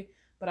monthly,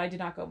 but I did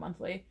not go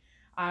monthly.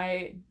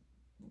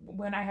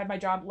 When I had my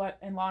job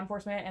in law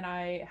enforcement and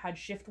I had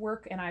shift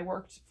work and I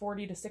worked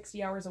 40 to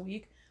 60 hours a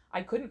week,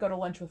 I couldn't go to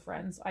lunch with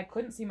friends. I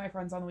couldn't see my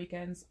friends on the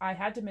weekends. I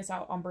had to miss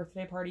out on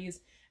birthday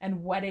parties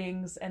and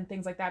weddings and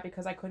things like that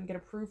because I couldn't get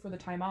approved for the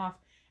time off.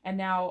 And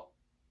now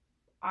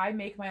I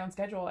make my own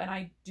schedule and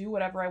I do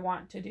whatever I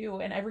want to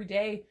do. And every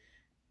day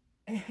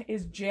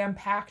is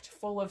jam-packed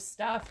full of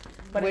stuff.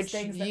 But Which it's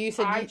things that you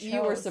said I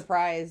you were chose.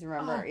 surprised,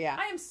 remember? Oh, Yeah.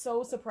 I am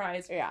so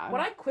surprised. Yeah.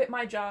 When I quit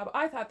my job,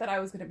 I thought that I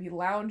was going to be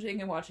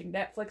lounging and watching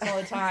Netflix all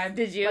the time.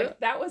 Did you? Like,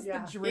 that was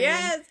the dream.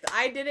 Yes,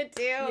 I did it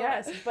too.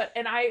 Yes,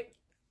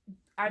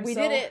 we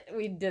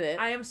did it.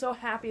 I am so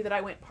happy that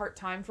I went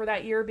part-time for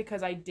that year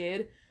because I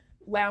did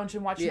lounge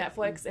and watch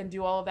Netflix and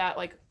do all of that,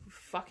 like,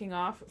 fucking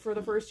off for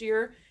the first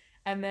year.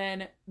 And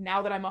then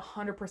now that I'm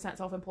 100%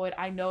 self-employed,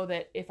 I know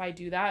that if I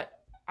do that,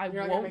 I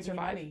won't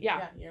survive.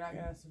 Yeah, you're not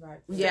gonna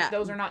survive. Yeah,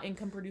 those are not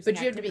income producing. But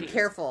you have to be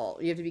careful.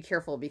 You have to be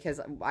careful because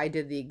I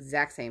did the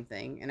exact same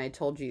thing, and I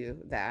told you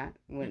that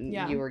when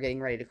you were getting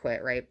ready to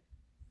quit, right?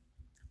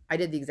 I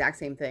did the exact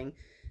same thing,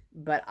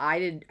 but I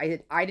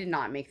did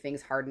not make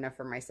things hard enough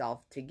for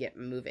myself to get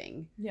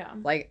moving. Yeah,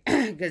 like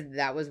because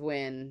that was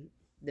when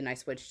then I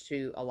switched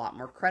to a lot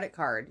more credit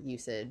card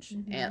usage,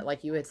 and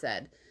like you had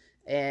said,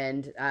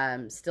 and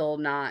still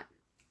not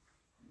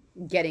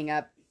getting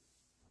up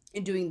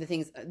doing the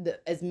things,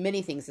 as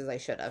many things as I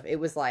should have. It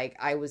was like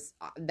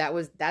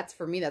that's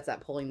for me, that's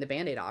that pulling the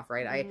Band-Aid off,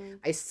 right?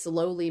 I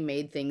slowly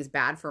made things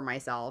bad for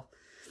myself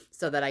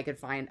so that I could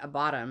find a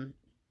bottom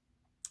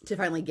to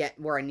finally get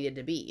where I needed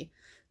to be.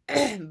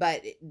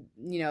 But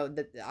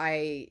that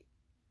I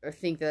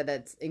think that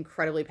it's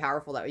incredibly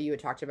powerful that you had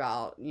talked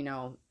about,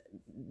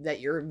 that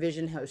your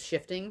vision was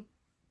shifting,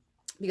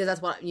 because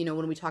that's what,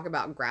 when we talk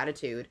about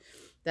gratitude,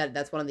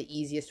 that's one of the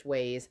easiest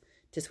ways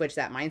to switch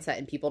that mindset.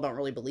 And people don't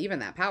really believe in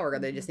that power.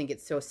 They just think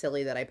it's so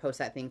silly that I post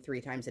that thing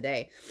 3 times a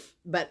day.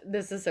 But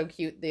this is so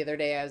cute. The other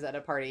day I was at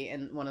a party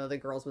and one of the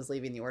girls was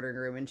leaving the ordering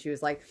room and she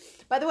was like,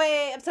 by the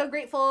way, I'm so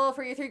grateful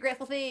for your 3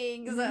 grateful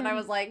things. And I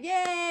was like,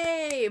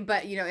 yay.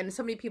 But, and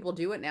so many people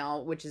do it now,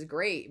 which is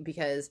great,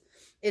 because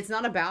it's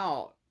not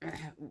about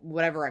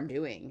whatever I'm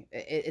doing.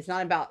 It's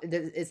not about,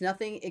 it's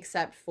nothing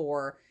except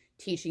for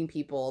teaching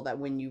people that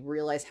when you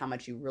realize how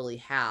much you really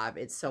have,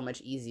 it's so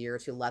much easier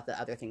to let the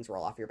other things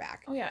roll off your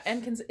back. Oh yeah,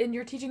 and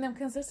you're teaching them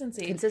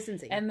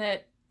consistency, and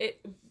that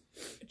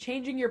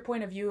changing your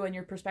point of view and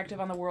your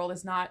perspective on the world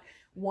is not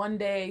one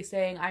day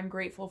saying I'm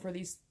grateful for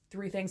these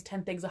 3 things,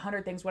 10 things,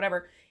 100 things,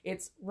 whatever.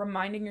 It's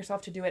reminding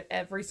yourself to do it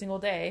every single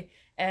day.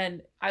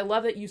 And I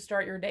love that you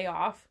start your day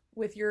off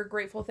with your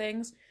grateful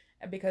things,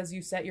 because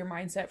you set your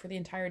mindset for the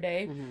entire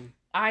day.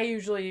 I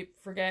usually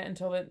forget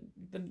until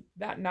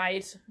that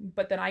night,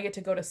 but then I get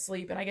to go to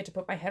sleep and I get to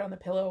put my head on the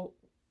pillow,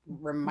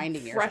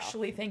 reminding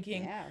freshly yourself.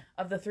 Thinking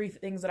of the 3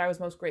 things that I was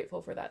most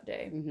grateful for that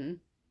day.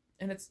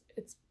 And it's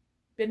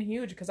been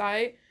huge, because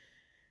I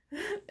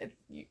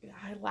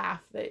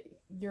laugh that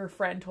your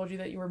friend told you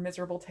that you were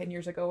miserable 10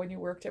 years ago when you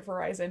worked at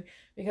Verizon,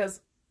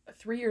 because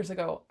 3 years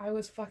ago I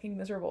was fucking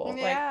miserable.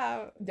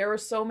 Like, there were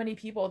so many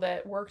people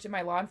that worked in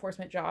my law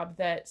enforcement job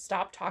that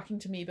stopped talking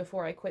to me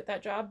before I quit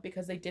that job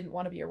because they didn't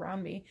want to be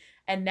around me.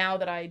 And now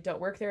that I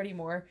don't work there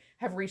anymore,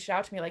 have reached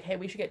out to me like, hey,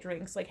 we should get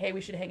drinks, like, hey,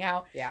 we should hang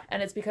out.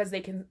 And it's because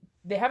they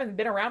haven't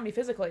been around me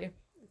physically,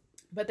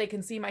 but they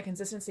can see my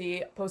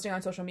consistency posting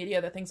on social media,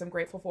 the things I'm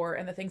grateful for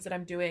and the things that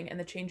I'm doing and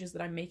the changes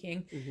that I'm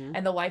making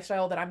and the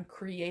lifestyle that I'm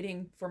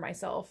creating for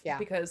myself.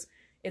 Because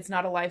it's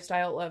not a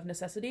lifestyle of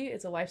necessity.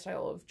 It's a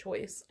lifestyle of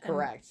choice.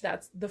 Correct. And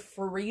that's the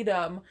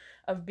freedom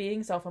of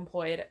being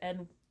self-employed.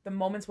 And the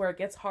moments where it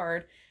gets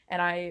hard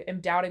and I am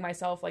doubting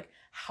myself, like,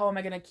 how am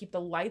I going to keep the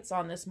lights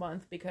on this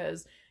month?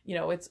 Because,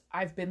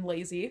 I've been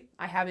lazy.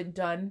 I haven't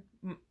done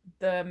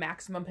the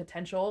maximum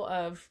potential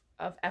of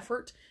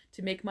effort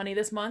to make money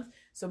this month.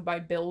 So my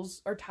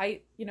bills are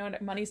tight, and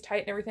money's tight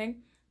and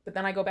everything. But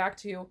then I go back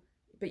to,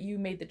 but you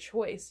made the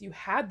choice. You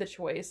had the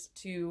choice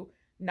to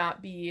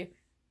not be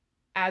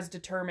as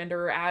determined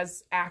or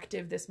as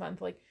active this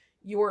month. Like,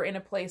 you're in a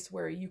place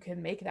where you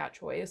can make that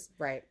choice.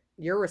 Right.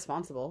 You're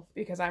responsible.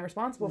 Because I'm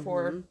responsible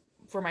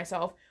for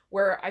myself.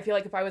 Where I feel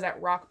like if I was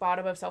at rock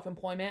bottom of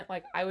self-employment,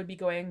 like, I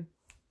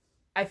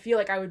feel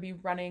like I would be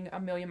running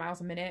 1,000,000 miles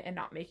a minute and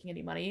not making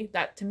any money.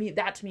 That to me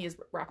is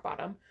rock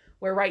bottom.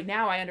 Where right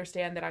now I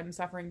understand that I'm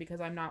suffering because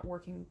I'm not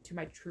working to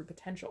my true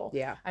potential.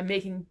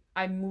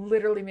 I'm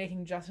literally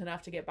making just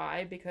enough to get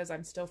by, because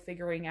I'm still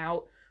figuring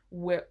out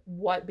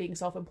what being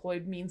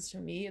self-employed means to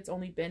me. It's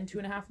only been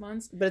 2.5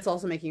 months. But it's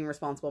also making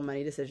responsible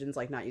money decisions,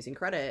 like not using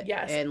credit.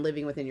 And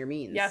living within your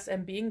means.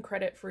 And being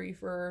credit free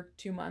for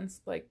 2 months,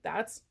 like,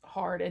 that's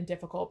hard and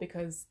difficult,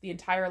 because the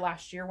entire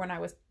last year when I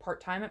was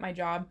part-time at my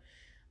job,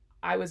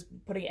 I was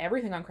putting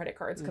everything on credit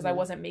cards because I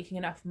wasn't making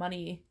enough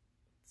money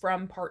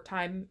from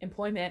part-time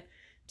employment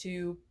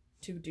to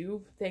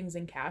do things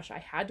in cash. I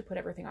had to put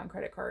everything on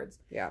credit cards.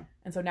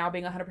 And so now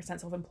being 100%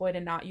 self-employed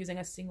and not using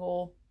a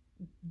single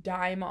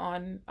dime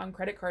on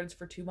credit cards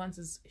for 2 months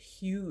is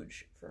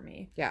huge for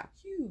me.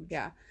 Huge.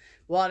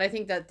 Well, and I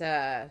think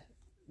that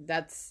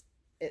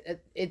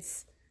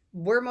it's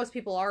where most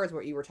people are, is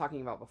what you were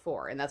talking about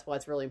before. And that's why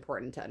it's really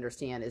important to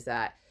understand, is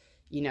that,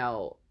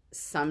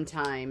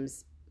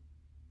 sometimes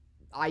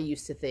I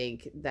used to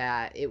think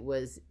that it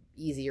was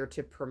easier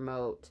to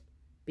promote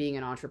being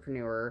an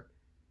entrepreneur,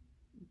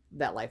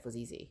 that life was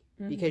easy,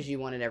 because you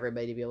wanted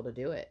everybody to be able to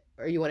do it,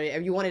 or you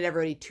wanted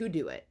everybody to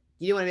do it.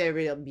 You didn't want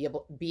everybody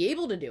to be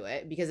able to do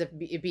it, because if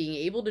being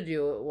able to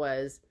do it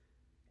was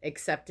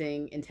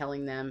accepting and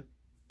telling them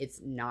it's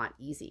not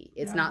easy.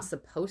 It's not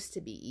supposed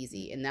to be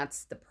easy. And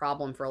that's the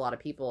problem for a lot of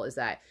people, is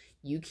that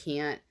you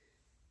can't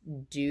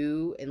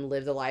do and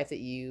live the life that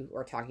you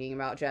are talking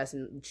about, Jess,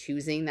 and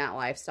choosing that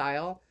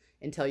lifestyle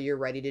until you're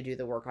ready to do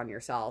the work on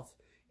yourself.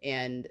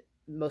 And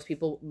most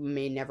people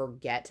may never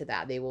get to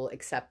that. They will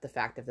accept the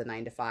fact of the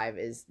 9 to 5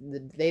 is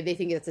they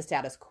think it's a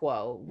status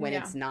quo when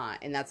it's not.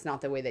 And that's not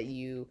the way that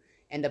you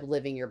end up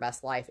living your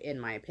best life, in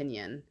my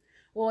opinion.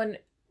 Well, and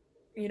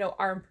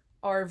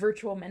our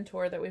virtual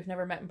mentor that we've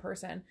never met in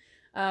person,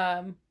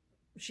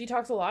 she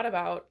talks a lot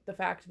about the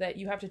fact that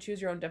you have to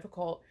choose your own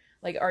difficult.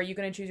 Like, are you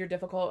going to choose your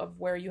difficult of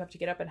where you have to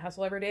get up and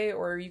hustle every day,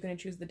 or are you going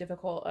to choose the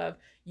difficult of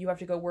you have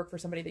to go work for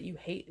somebody that you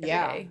hate every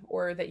day,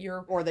 or that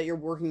you're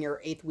working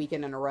your 8th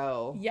weekend in a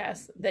row?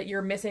 Yes, that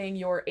you're missing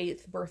your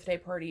 8th birthday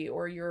party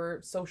or your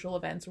social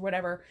events or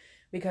whatever,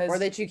 or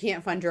that you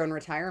can't fund your own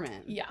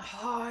retirement. Yeah,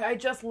 I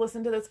just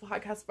listened to this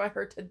podcast by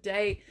her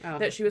today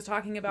that she was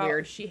talking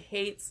about. She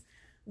hates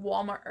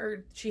Walmart,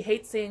 or she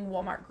hates seeing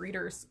Walmart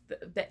greeters,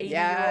 the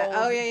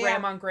 80-year-old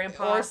grandma and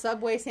grandpa, or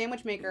Subway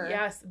sandwich maker.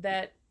 Yes,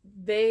 that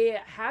they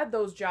had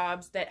those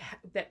jobs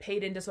that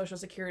paid into Social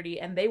Security,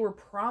 and they were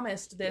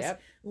promised this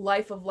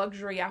life of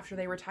luxury after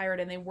they retired,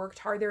 and they worked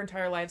hard their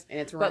entire lives. And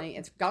it's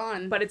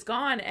gone. But it's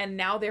gone, and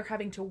now they're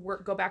having to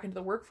go back into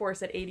the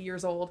workforce at 80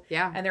 years old.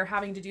 Yeah. And they're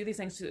having to do these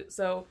things.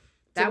 So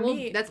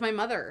that's my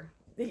mother.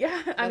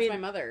 Yeah, that's my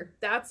mother.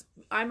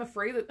 I'm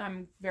afraid that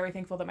I'm very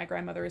thankful that my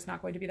grandmother is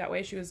not going to be that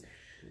way.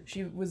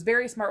 She was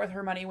very smart with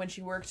her money when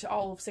she worked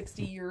all of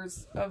 60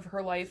 years of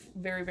her life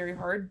very, very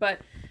hard.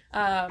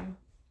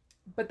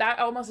 But that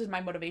almost is my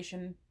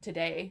motivation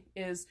today.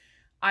 Is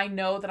I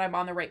know that I'm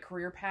on the right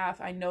career path.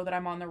 I know that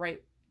I'm on the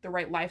right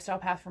lifestyle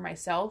path for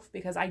myself,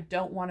 because I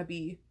don't want to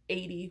be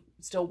 80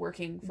 still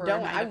working for a 9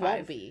 to 5. I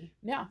won't be.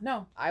 Yeah,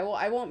 no. I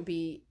won't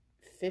be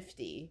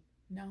 50.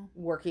 No.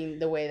 Working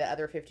the way that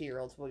other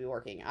 50-year-olds will be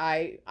working.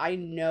 I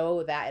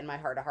know that in my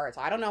heart of hearts.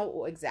 I don't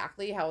know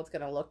exactly how it's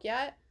going to look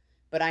yet,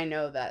 but I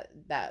know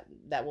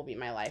that will be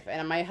my life.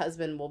 And my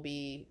husband will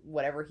be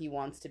whatever he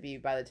wants to be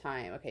by the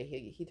time,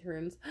 he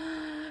turns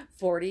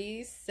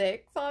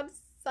 46 on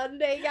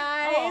Sunday,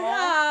 guys.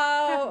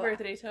 Oh. Happy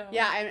birthday to him.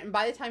 Yeah, and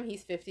by the time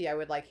he's 50, I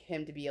would like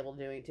him to be able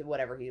to do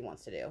whatever he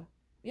wants to do.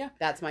 Yeah.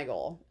 That's my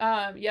goal.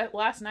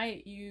 Last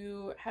night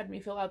you had me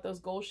fill out those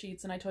goal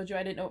sheets, and I told you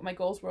I didn't know what my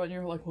goals were, and you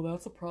were like, well,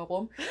 that's a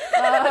problem.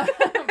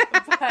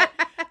 But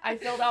I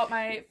filled out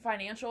my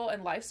financial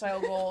and lifestyle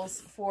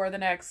goals for the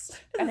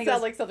next... I think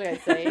sounds like something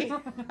I'd say.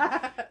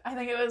 I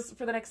think it was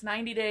for the next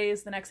 90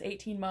 days, the next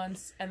 18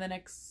 months, and the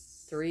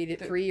next... 3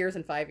 years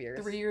and 5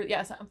 years. 3 years,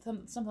 yeah,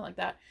 something like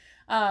that.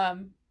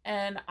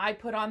 And I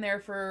put on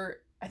there for...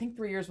 I think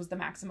 3 years was the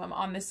maximum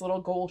on this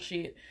little goal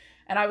sheet.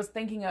 And I was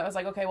thinking, I was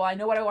like, okay, well, I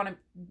know what I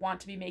want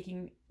to be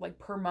making like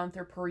per month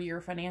or per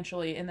year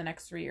financially in the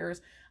next 3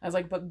 years. I was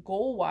like, but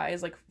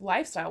goal-wise, like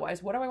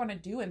lifestyle-wise, what do I want to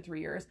do in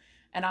 3 years?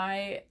 And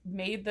I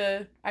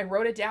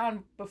wrote it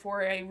down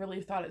before I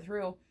really thought it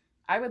through.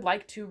 I would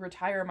like to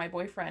retire my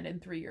boyfriend in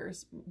 3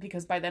 years,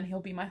 because by then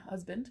he'll be my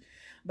husband.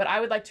 But I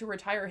would like to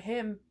retire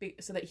him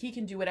so that he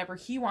can do whatever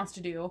he wants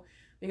to do.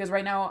 Because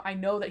right now I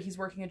know that he's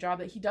working a job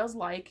that he does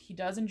like, he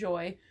does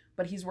enjoy,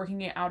 but he's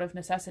working it out of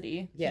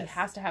necessity. Yes. He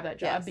has to have that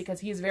job because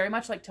he is very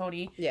much like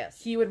Tony.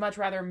 Yes. He would much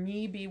rather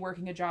me be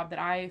working a job that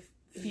I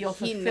feel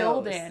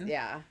fulfilled in.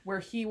 Yeah. Where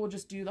he will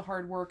just do the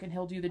hard work and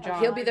he'll do the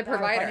job. He'll be the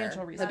provider.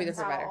 Financial reasons. He'll be the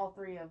provider. All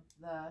three of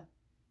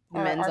the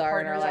men's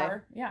are in our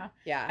life. Yeah.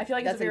 Yeah. I feel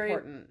like that's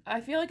important. I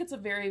feel like it's a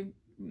very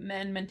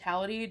men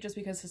mentality, just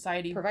because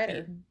society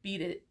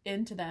beat it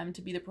into them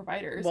to be the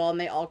providers. Well, and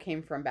they all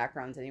came from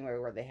backgrounds anyway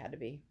where they had to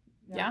be.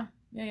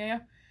 Yeah.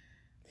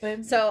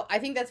 But, so I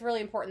think that's really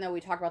important that we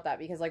talk about that,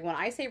 because like when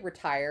I say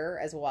retire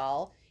as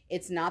well,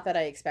 it's not that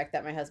I expect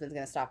that my husband's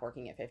going to stop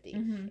working at 50.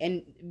 Mm-hmm.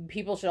 And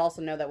people should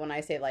also know that when I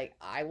say like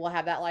I will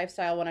have that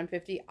lifestyle when I'm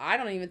 50, I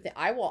don't even think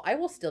I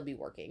will still be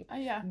working.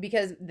 Yeah.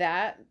 Because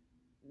that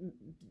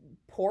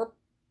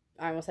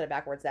I almost said it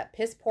backwards, that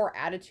piss poor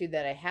attitude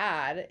that I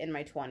had in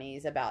my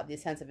 20s about the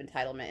sense of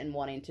entitlement and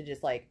wanting to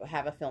just like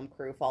have a film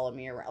crew follow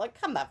me around.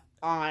 Like, come the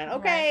on,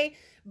 okay? Right.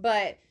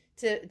 But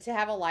to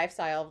have a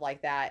lifestyle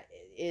like that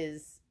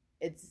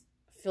it's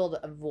filled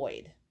a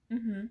void.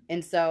 Mm-hmm.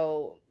 And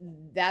so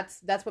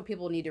that's what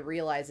people need to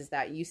realize, is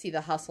that you see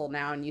the hustle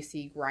now and you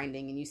see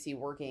grinding and you see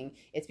working.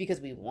 It's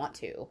because we want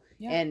to.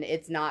 Yeah. And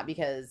it's not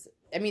because,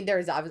 I mean,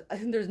 there's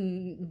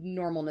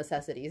normal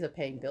necessities of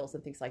paying bills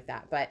and things like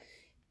that, but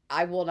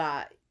I will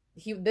not,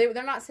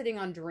 they're not sitting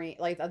on oh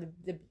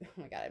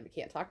my God, I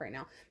can't talk right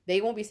now.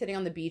 They won't be sitting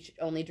on the beach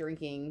only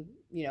drinking,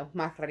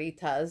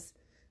 margaritas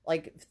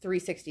like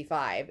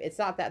 365. It's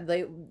not that.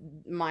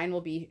 Mine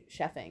will be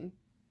chefing.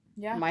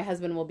 Yeah. My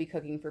husband will be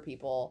cooking for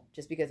people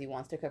just because he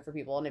wants to cook for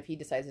people. And if he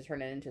decides to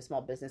turn it into a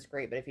small business,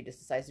 great. But if he just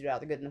decides to do it out of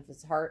the goodness of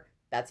his heart,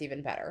 that's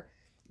even better.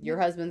 Your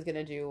husband's going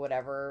to do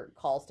whatever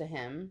calls to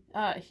him.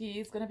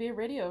 He's going to be a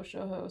radio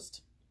show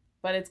host.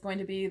 But it's going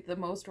to be the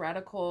most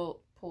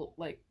radical,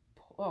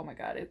 oh my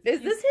God.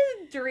 Is this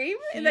his dream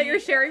that you're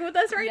sharing with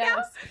us right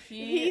now?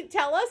 He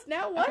tell us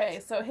now what? Okay,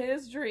 so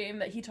his dream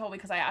that he told me,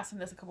 because I asked him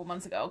this a couple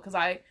months ago, because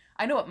I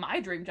know what my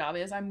dream job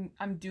is. I'm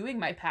doing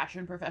my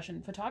passion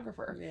profession,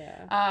 photographer.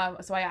 Yeah.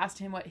 So I asked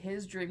him what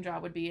his dream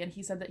job would be, and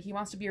he said that he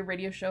wants to be a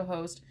radio show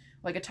host,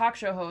 like a talk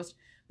show host,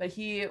 but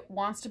he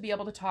wants to be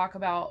able to talk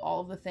about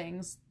all of the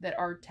things that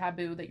are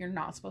taboo that you're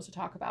not supposed to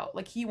talk about.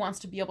 Like, he wants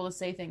to be able to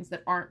say things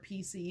that aren't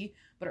PC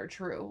but are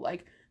true,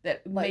 like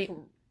that. I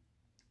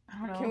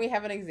don't know. Can we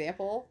have an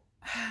example?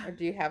 Or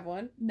do you have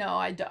one? No,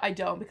 I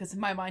don't, because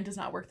my mind does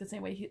not work the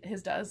same way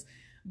his does.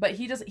 But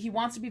he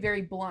wants to be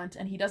very blunt,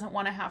 and he doesn't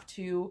want to have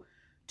to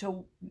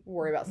to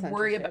Worry about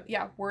censorship.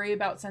 worry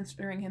about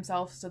censoring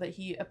himself so that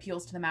he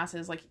appeals to the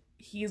masses. Like,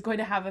 he's going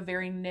to have a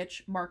very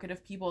niche market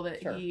of people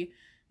that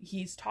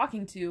he's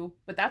talking to,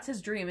 but that's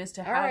his dream, is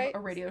to have a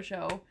radio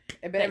show.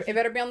 It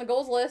better be on the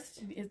goals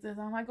list. It's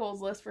on my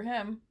goals list for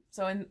him.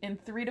 So in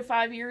 3 to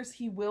 5 years,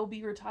 he will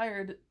be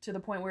retired, to the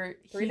point where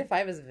 3 to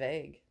 5 is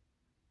vague.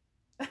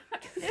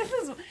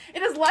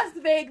 It is less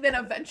vague than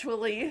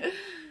eventually.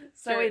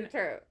 So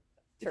true.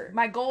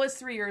 My goal is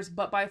 3 years,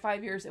 but by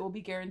 5 years, it will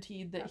be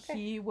guaranteed that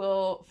he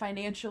will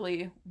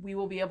financially, we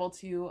will be able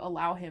to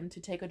allow him to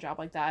take a job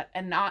like that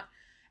and not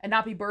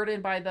be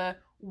burdened by the,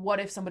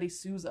 what if somebody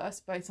sues us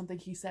by something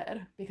he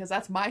said? Because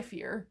that's my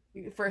fear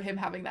for him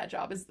having that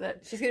job, is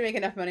that she's going to make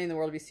enough money in the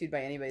world to be sued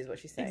by anybody, is what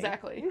she's saying.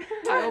 Exactly.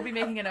 I will be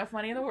making enough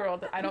money in the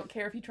world that I don't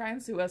care if you try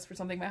and sue us for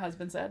something my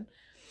husband said.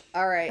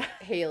 All right,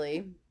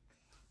 Haley.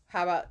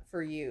 How about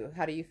for you?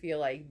 How do you feel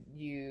like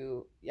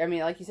I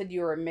mean, like you said,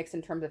 you were a mix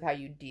in terms of how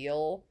you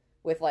deal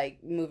with,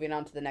 like, moving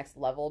on to the next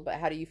level, but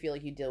how do you feel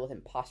like you deal with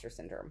imposter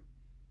syndrome?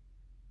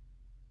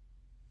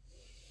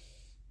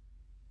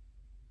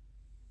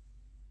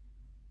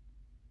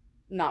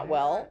 Not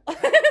well. Is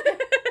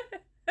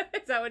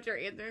that what your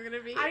answer is going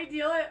to be? I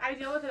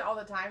deal with it all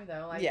the time,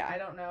 though. Like, I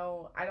don't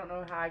know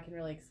how I can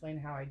really explain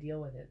how I deal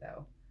with it,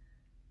 though.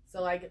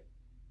 So, like,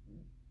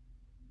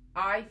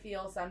 I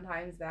feel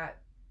sometimes that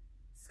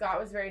Scott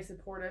was very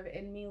supportive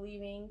in me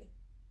leaving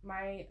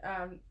my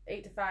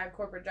 8 to 5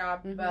 corporate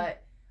job,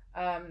 but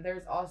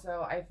there's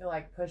also, I feel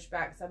like,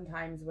 pushback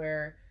sometimes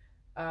where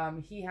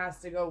he has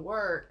to go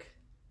work,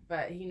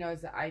 but he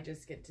knows that I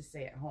just get to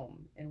stay at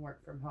home and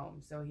work from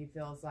home. So he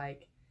feels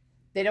like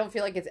they don't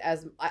feel like it's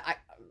as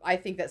I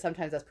think that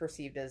sometimes that's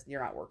perceived as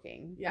you're not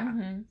working.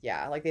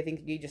 Yeah, like they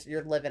think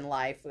you're living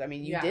life. I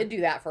mean, you did do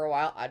that for a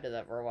while. I did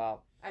that for a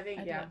while. I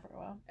think for a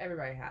while.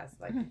 Everybody has,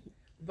 like,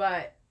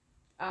 but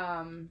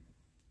I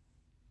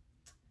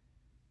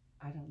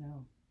don't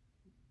know.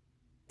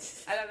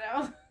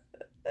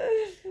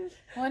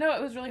 Well, I know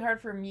it was really hard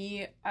for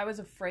me. I was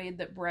afraid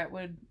that Brett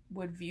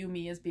would view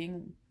me as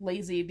being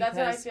lazy. Because,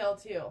 that's what I feel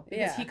too.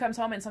 Because he comes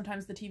home and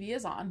sometimes the TV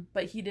is on,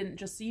 but he didn't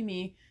just see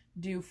me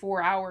do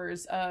 4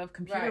 hours of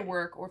computer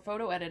work or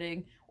photo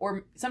editing.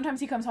 Or sometimes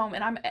he comes home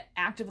and I'm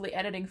actively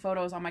editing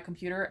photos on my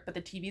computer, but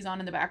the TV's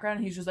on in the background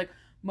and he's just like,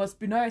 must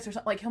be nice or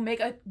something. Like, he'll make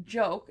a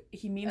joke.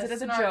 He means it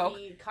as a joke.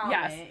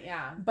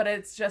 Comment, but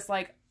it's just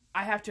like,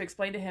 I have to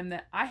explain to him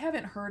that I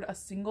haven't heard a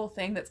single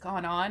thing that's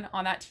gone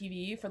on that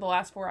TV for the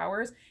last 4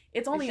 hours.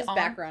 It's only on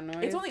background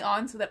noise. It's only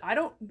on so that I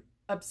don't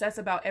obsess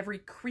about every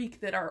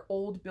creak that our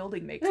old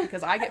building makes,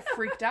 because I get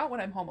freaked out when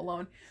I'm home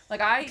alone.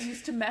 Like, I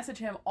used to message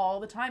him all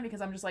the time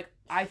because I'm just like,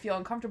 I feel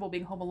uncomfortable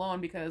being home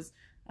alone because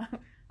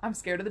I'm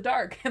scared of the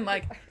dark, and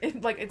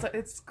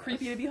it's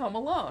creepy to be home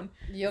alone.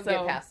 You'll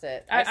get past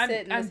it. I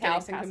sit in this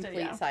house in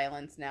complete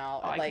silence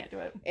now. I can't do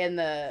it. And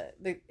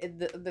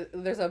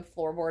there's a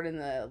floorboard in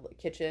the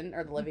kitchen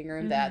or the living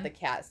room that the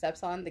cat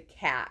steps on. The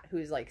cat,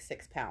 who's like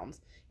 6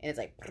 pounds, and it's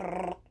like,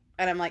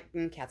 and I'm like,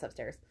 cat's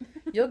upstairs.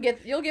 You'll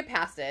get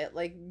past it,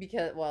 like,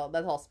 because, well,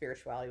 that's all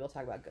spirituality. We'll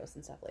talk about ghosts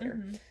and stuff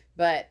later.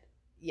 But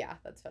yeah,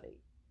 that's funny.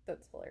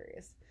 That's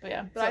hilarious. But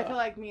yeah, I feel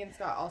like me and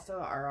Scott also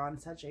are on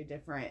such a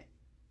different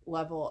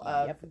level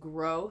of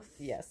growth.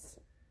 Yes,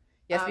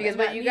 because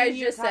what you guys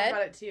just said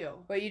about it too.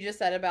 What you just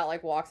said about,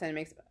 like, walks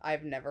in,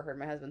 I've never heard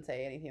my husband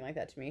say anything like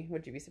that to me.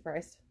 Would you be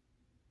surprised?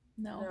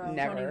 No,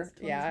 never.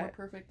 Tony's more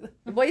perfect.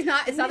 Well, he's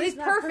not. It's not that he's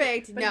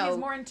perfect. But no, he's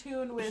more in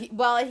tune with.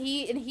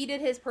 He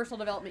did his personal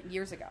development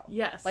years ago.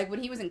 Yes, like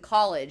when he was in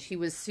college, he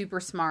was super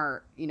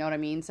smart. You know what I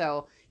mean?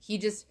 So he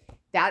just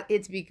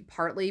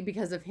partly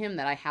because of him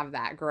that I have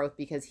that growth,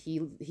 because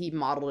he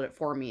modeled it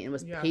for me and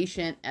was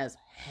patient as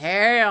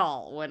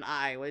hell when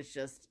I was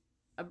just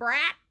a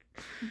brat.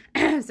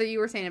 So you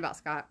were saying about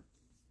Scott,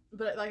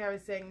 but like I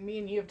was saying, me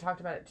and you have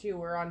talked about it too.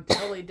 We're on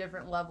totally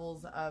different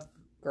levels of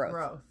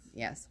growth.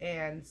 Yes.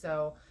 And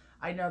so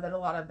I know that a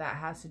lot of that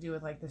has to do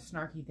with, like, the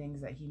snarky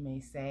things that he may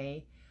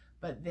say,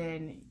 but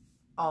then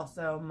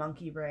also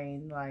monkey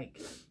brain, like,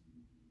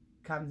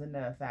 comes into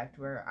effect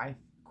where I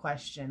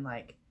question,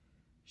 like,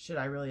 should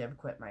I really have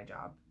quit my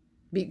job?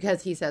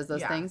 Because he says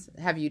those things?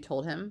 Have you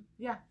told him?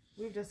 Yeah,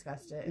 we've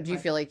discussed it. Do you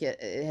feel like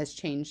it has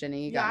changed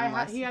any?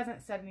 He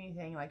hasn't said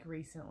anything, like,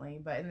 recently,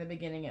 but in the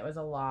beginning it was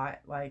a lot,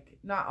 like,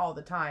 not all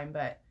the time,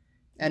 but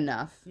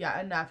enough.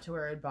 Yeah, enough to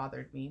where it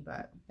bothered me,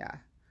 but yeah.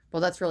 Well,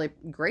 that's really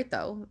great,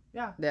 though.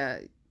 Yeah.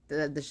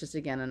 That's just,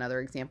 again,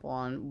 another example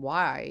on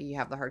why you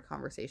have the hard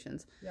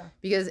conversations. Yeah.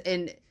 Because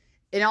in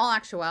all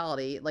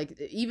actuality, like,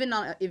 even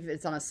if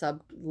it's on a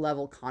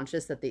sub-level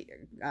conscious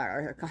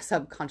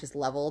subconscious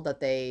level that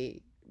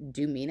they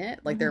do mean it,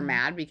 like, they're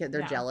mad because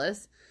they're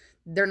jealous,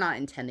 they're not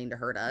intending to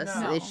hurt us.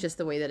 No. It's just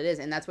the way that it is.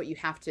 And that's what you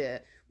have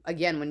to,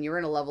 again, when you're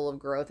in a level of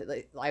growth,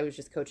 like, I was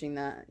just coaching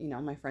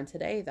my friend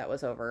today that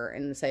was over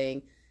and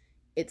saying,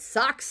 it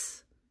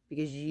sucks.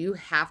 Because you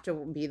have to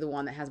be the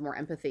one that has more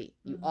empathy.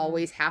 You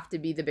always have to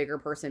be the bigger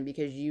person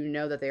because you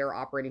know that they are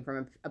operating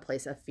from a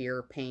place of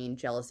fear, pain,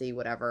 jealousy,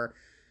 whatever.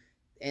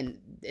 And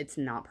it's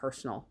not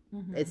personal.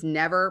 It's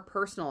never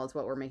personal. It's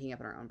what we're making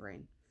up in our own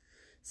brain.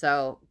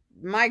 So,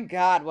 my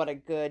God, what a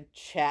good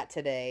chat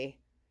today.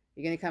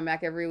 You gonna come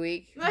back every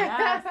week?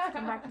 Yes,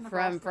 come back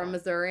From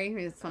Missouri.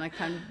 We just want to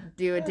come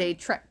do a day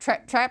trip.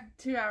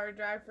 2-hour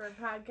drive for a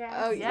podcast.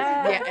 Oh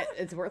Yes. yeah,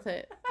 it's worth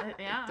it.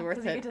 Yeah, It's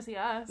worth because you it. get to see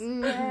us.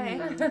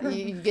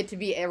 You get to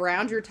be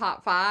around your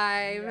top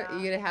 5. Yeah.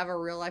 You get to have a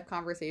real life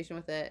conversation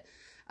with it.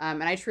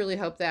 And I truly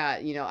hope that,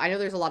 I know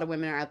there's a lot of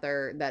women out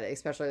there that,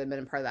 especially that have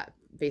been part of that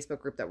Facebook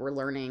group that we're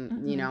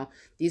learning,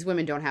 these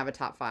women don't have a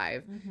top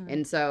 5.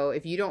 And so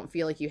if you don't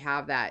feel like you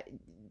have that,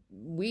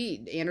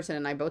 Anderson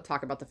and I both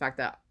talk about the fact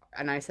that,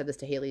 and I said this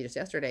to Haley just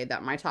yesterday,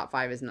 that my top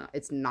 5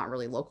 it's not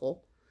really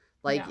local.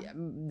 Like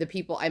the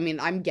people, I mean,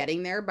 I'm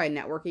getting there by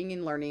networking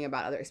and learning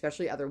about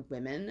especially other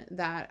women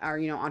that are,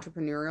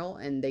 entrepreneurial,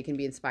 and they can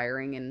be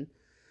inspiring and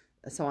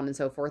so on and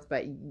so forth.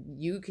 But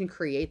you can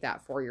create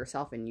that for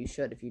yourself, and you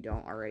should if you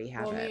don't already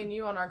have it. Well, me and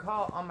you on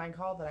my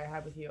call that I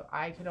had with you,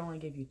 I could only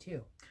give you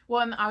 2.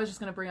 Well, and I was just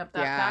going to bring up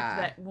that fact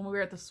that when we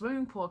were at the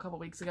swimming pool a couple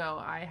weeks ago,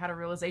 I had a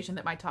realization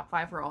that my top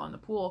 5 were all in the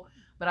pool,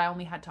 but I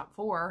only had top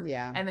 4.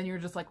 Yeah. And then you were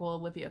just like, well,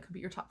 Olivia could be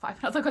your top 5. And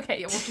I was like, okay,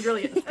 yeah, well, she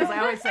really is. Because I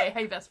always say,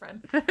 hey, best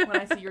friend, when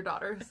I see your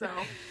daughter. So,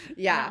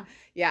 yeah.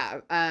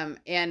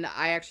 And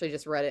I actually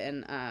just read it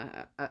in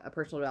a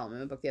personal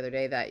development book the other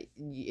day that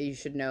you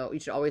should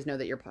always know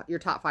that your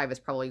top 5 is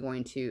probably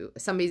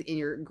somebody in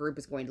your group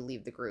is going to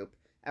leave the group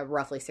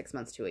roughly 6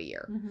 months to a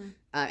year.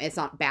 It's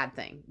not a bad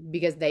thing,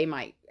 because they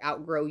might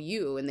outgrow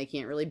you and they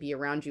can't really be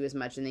around you as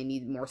much, and they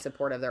need more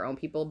support of their own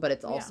people. But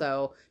it's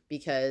also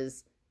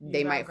because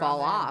they might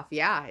fall off.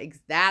 Yeah,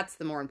 that's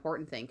the more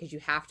important thing, because you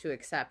have to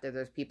accept that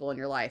there's people in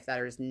your life that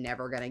are just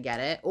never going to get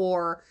it,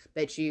 or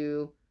that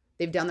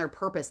they've done their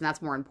purpose, and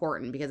that's more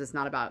important, because it's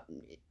not about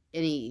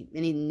any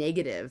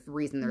negative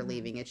reason they're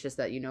leaving. It's just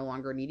that you no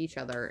longer need each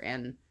other,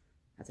 and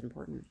that's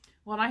important.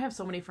 Well, and I have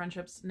so many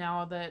friendships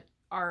now that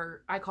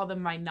I call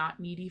them my not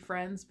needy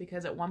friends,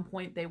 because at one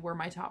point they were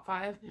my top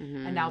 5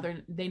 and now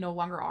they no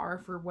longer are,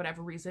 for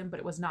whatever reason, but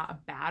it was not a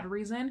bad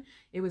reason.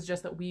 It was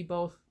just that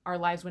our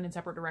lives went in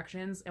separate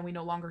directions and we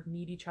no longer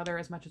need each other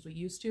as much as we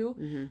used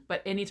to.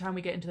 But anytime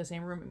we get into the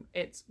same room,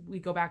 we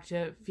go back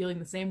to feeling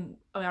the same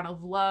amount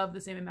of love,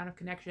 the same amount of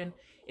connection.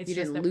 You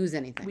didn't lose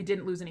anything. We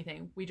didn't lose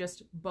anything. We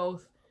just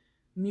both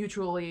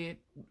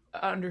mutually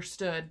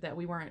understood that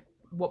we weren't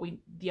what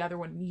the other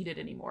one needed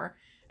anymore.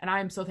 And I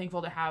am so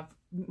thankful to have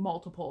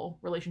multiple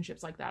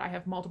relationships like that. I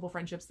have multiple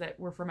friendships that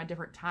were from a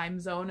different time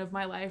zone of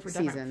my life, or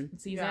different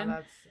season.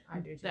 Yeah, I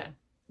do too.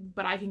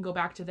 But I can go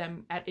back to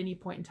them at any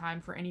point in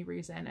time for any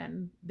reason,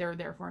 and they're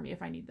there for me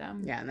if I need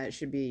them. Yeah, and that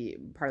should be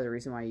part of the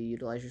reason why you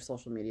utilize your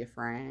social media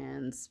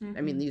friends.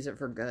 I mean, use it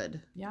for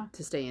good. Yeah.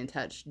 To stay in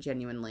touch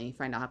genuinely,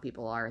 find out how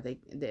people are.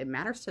 It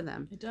matters to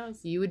them. It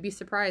does. You would be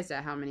surprised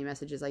at how many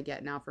messages I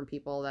get now from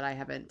people that I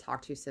haven't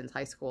talked to since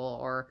high school,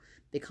 or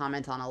they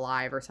comment on a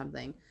live or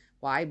something.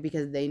 Why?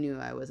 Because they knew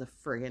I was a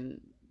friggin'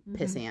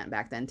 pissant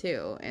back then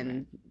too,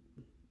 and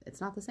it's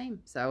not the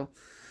same. So,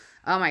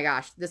 oh my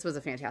gosh, this was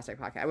a fantastic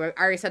podcast.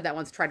 I already said that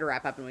once, tried to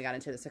wrap up, and we got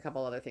into this a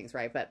couple other things,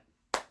 right? But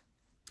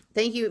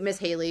thank you, Miss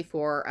Haley,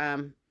 for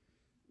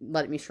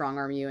letting me strong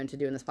arm you into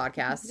doing this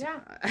podcast.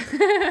 Yeah,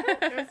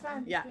 it was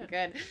fun. Yeah,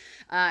 good.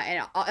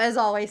 And as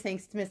always,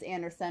 thanks to Miss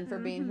Anderson for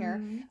being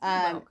here. You're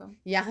welcome.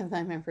 Yeah,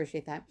 I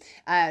appreciate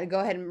that.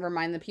 Go ahead and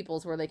remind the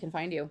peoples where they can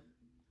find you.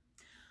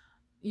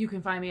 You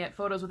can find me at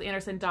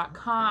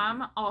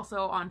photoswithanderson.com,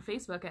 also on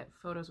Facebook at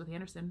Photos with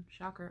Anderson.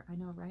 Shocker, I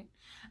know, right?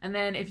 And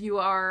then if you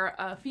are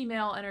a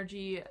female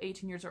energy,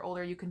 18 years or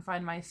older, you can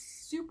find my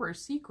super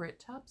secret,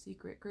 top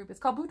secret group.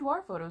 It's called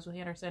Boudoir Photos with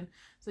Anderson,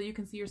 so you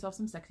can see yourself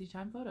some sexy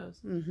time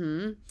photos.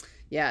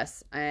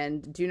 Yes,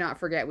 and do not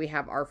forget, we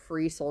have our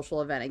free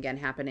social event again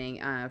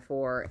happening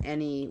for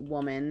any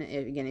woman.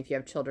 If you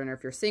have children, or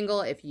if you're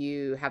single, if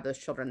you have those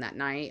children that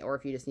night, or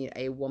if you just need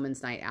a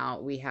woman's night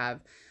out, we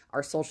have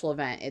our social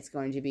event. It's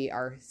going to be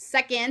our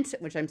second,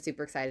 which I'm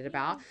super excited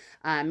about.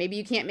 Maybe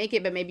you can't make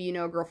it, but maybe you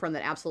know a girlfriend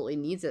that absolutely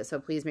needs it. So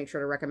please make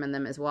sure to recommend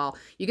them as well.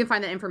 You can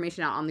find that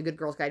information out on the Good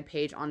Girls Guide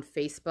page on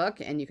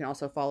Facebook, and you can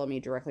also follow me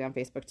directly on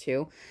Facebook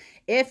too.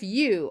 If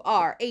you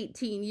are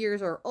 18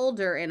 years or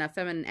older in a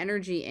feminine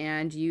energy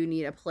and you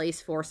need a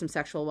place for some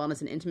sexual wellness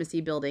and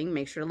intimacy building,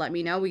 make sure to let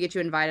me know. We get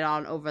you invited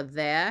on over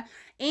there.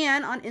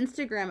 And on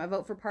Instagram, I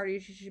vote for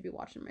parties. You should be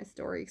watching my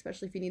story,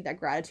 especially if you need that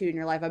gratitude in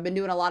your life. I've been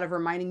doing a lot of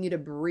reminding you to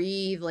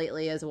breathe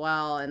lately as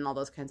well, and all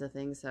those kinds of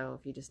things. So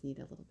if you just need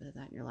a little bit of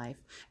that in your life.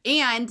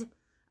 And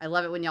I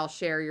love it when y'all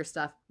share your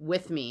stuff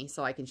with me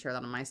so I can share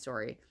that on my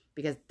story,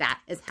 because that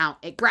is how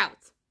it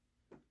grows.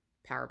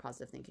 Power of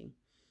positive thinking.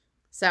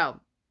 So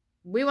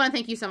we want to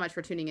thank you so much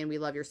for tuning in. We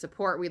love your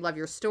support. We love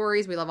your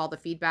stories. We love all the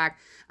feedback.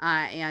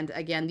 And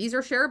again, these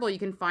are shareable. You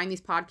can find these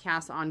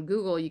podcasts on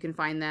Google. You can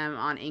find them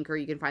on Anchor.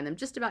 You can find them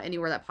just about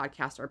anywhere that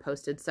podcasts are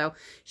posted. So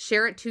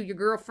share it to your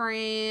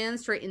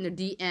girlfriends, straight in their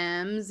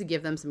DMs.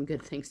 Give them some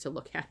good things to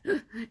look at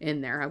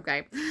in there,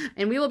 okay?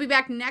 And we will be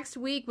back next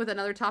week with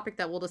another topic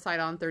that we'll decide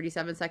on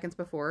 37 seconds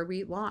before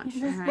we launch,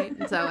 all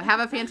right? So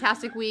have a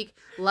fantastic week.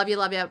 Love you,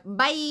 love you.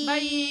 Bye.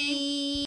 Bye.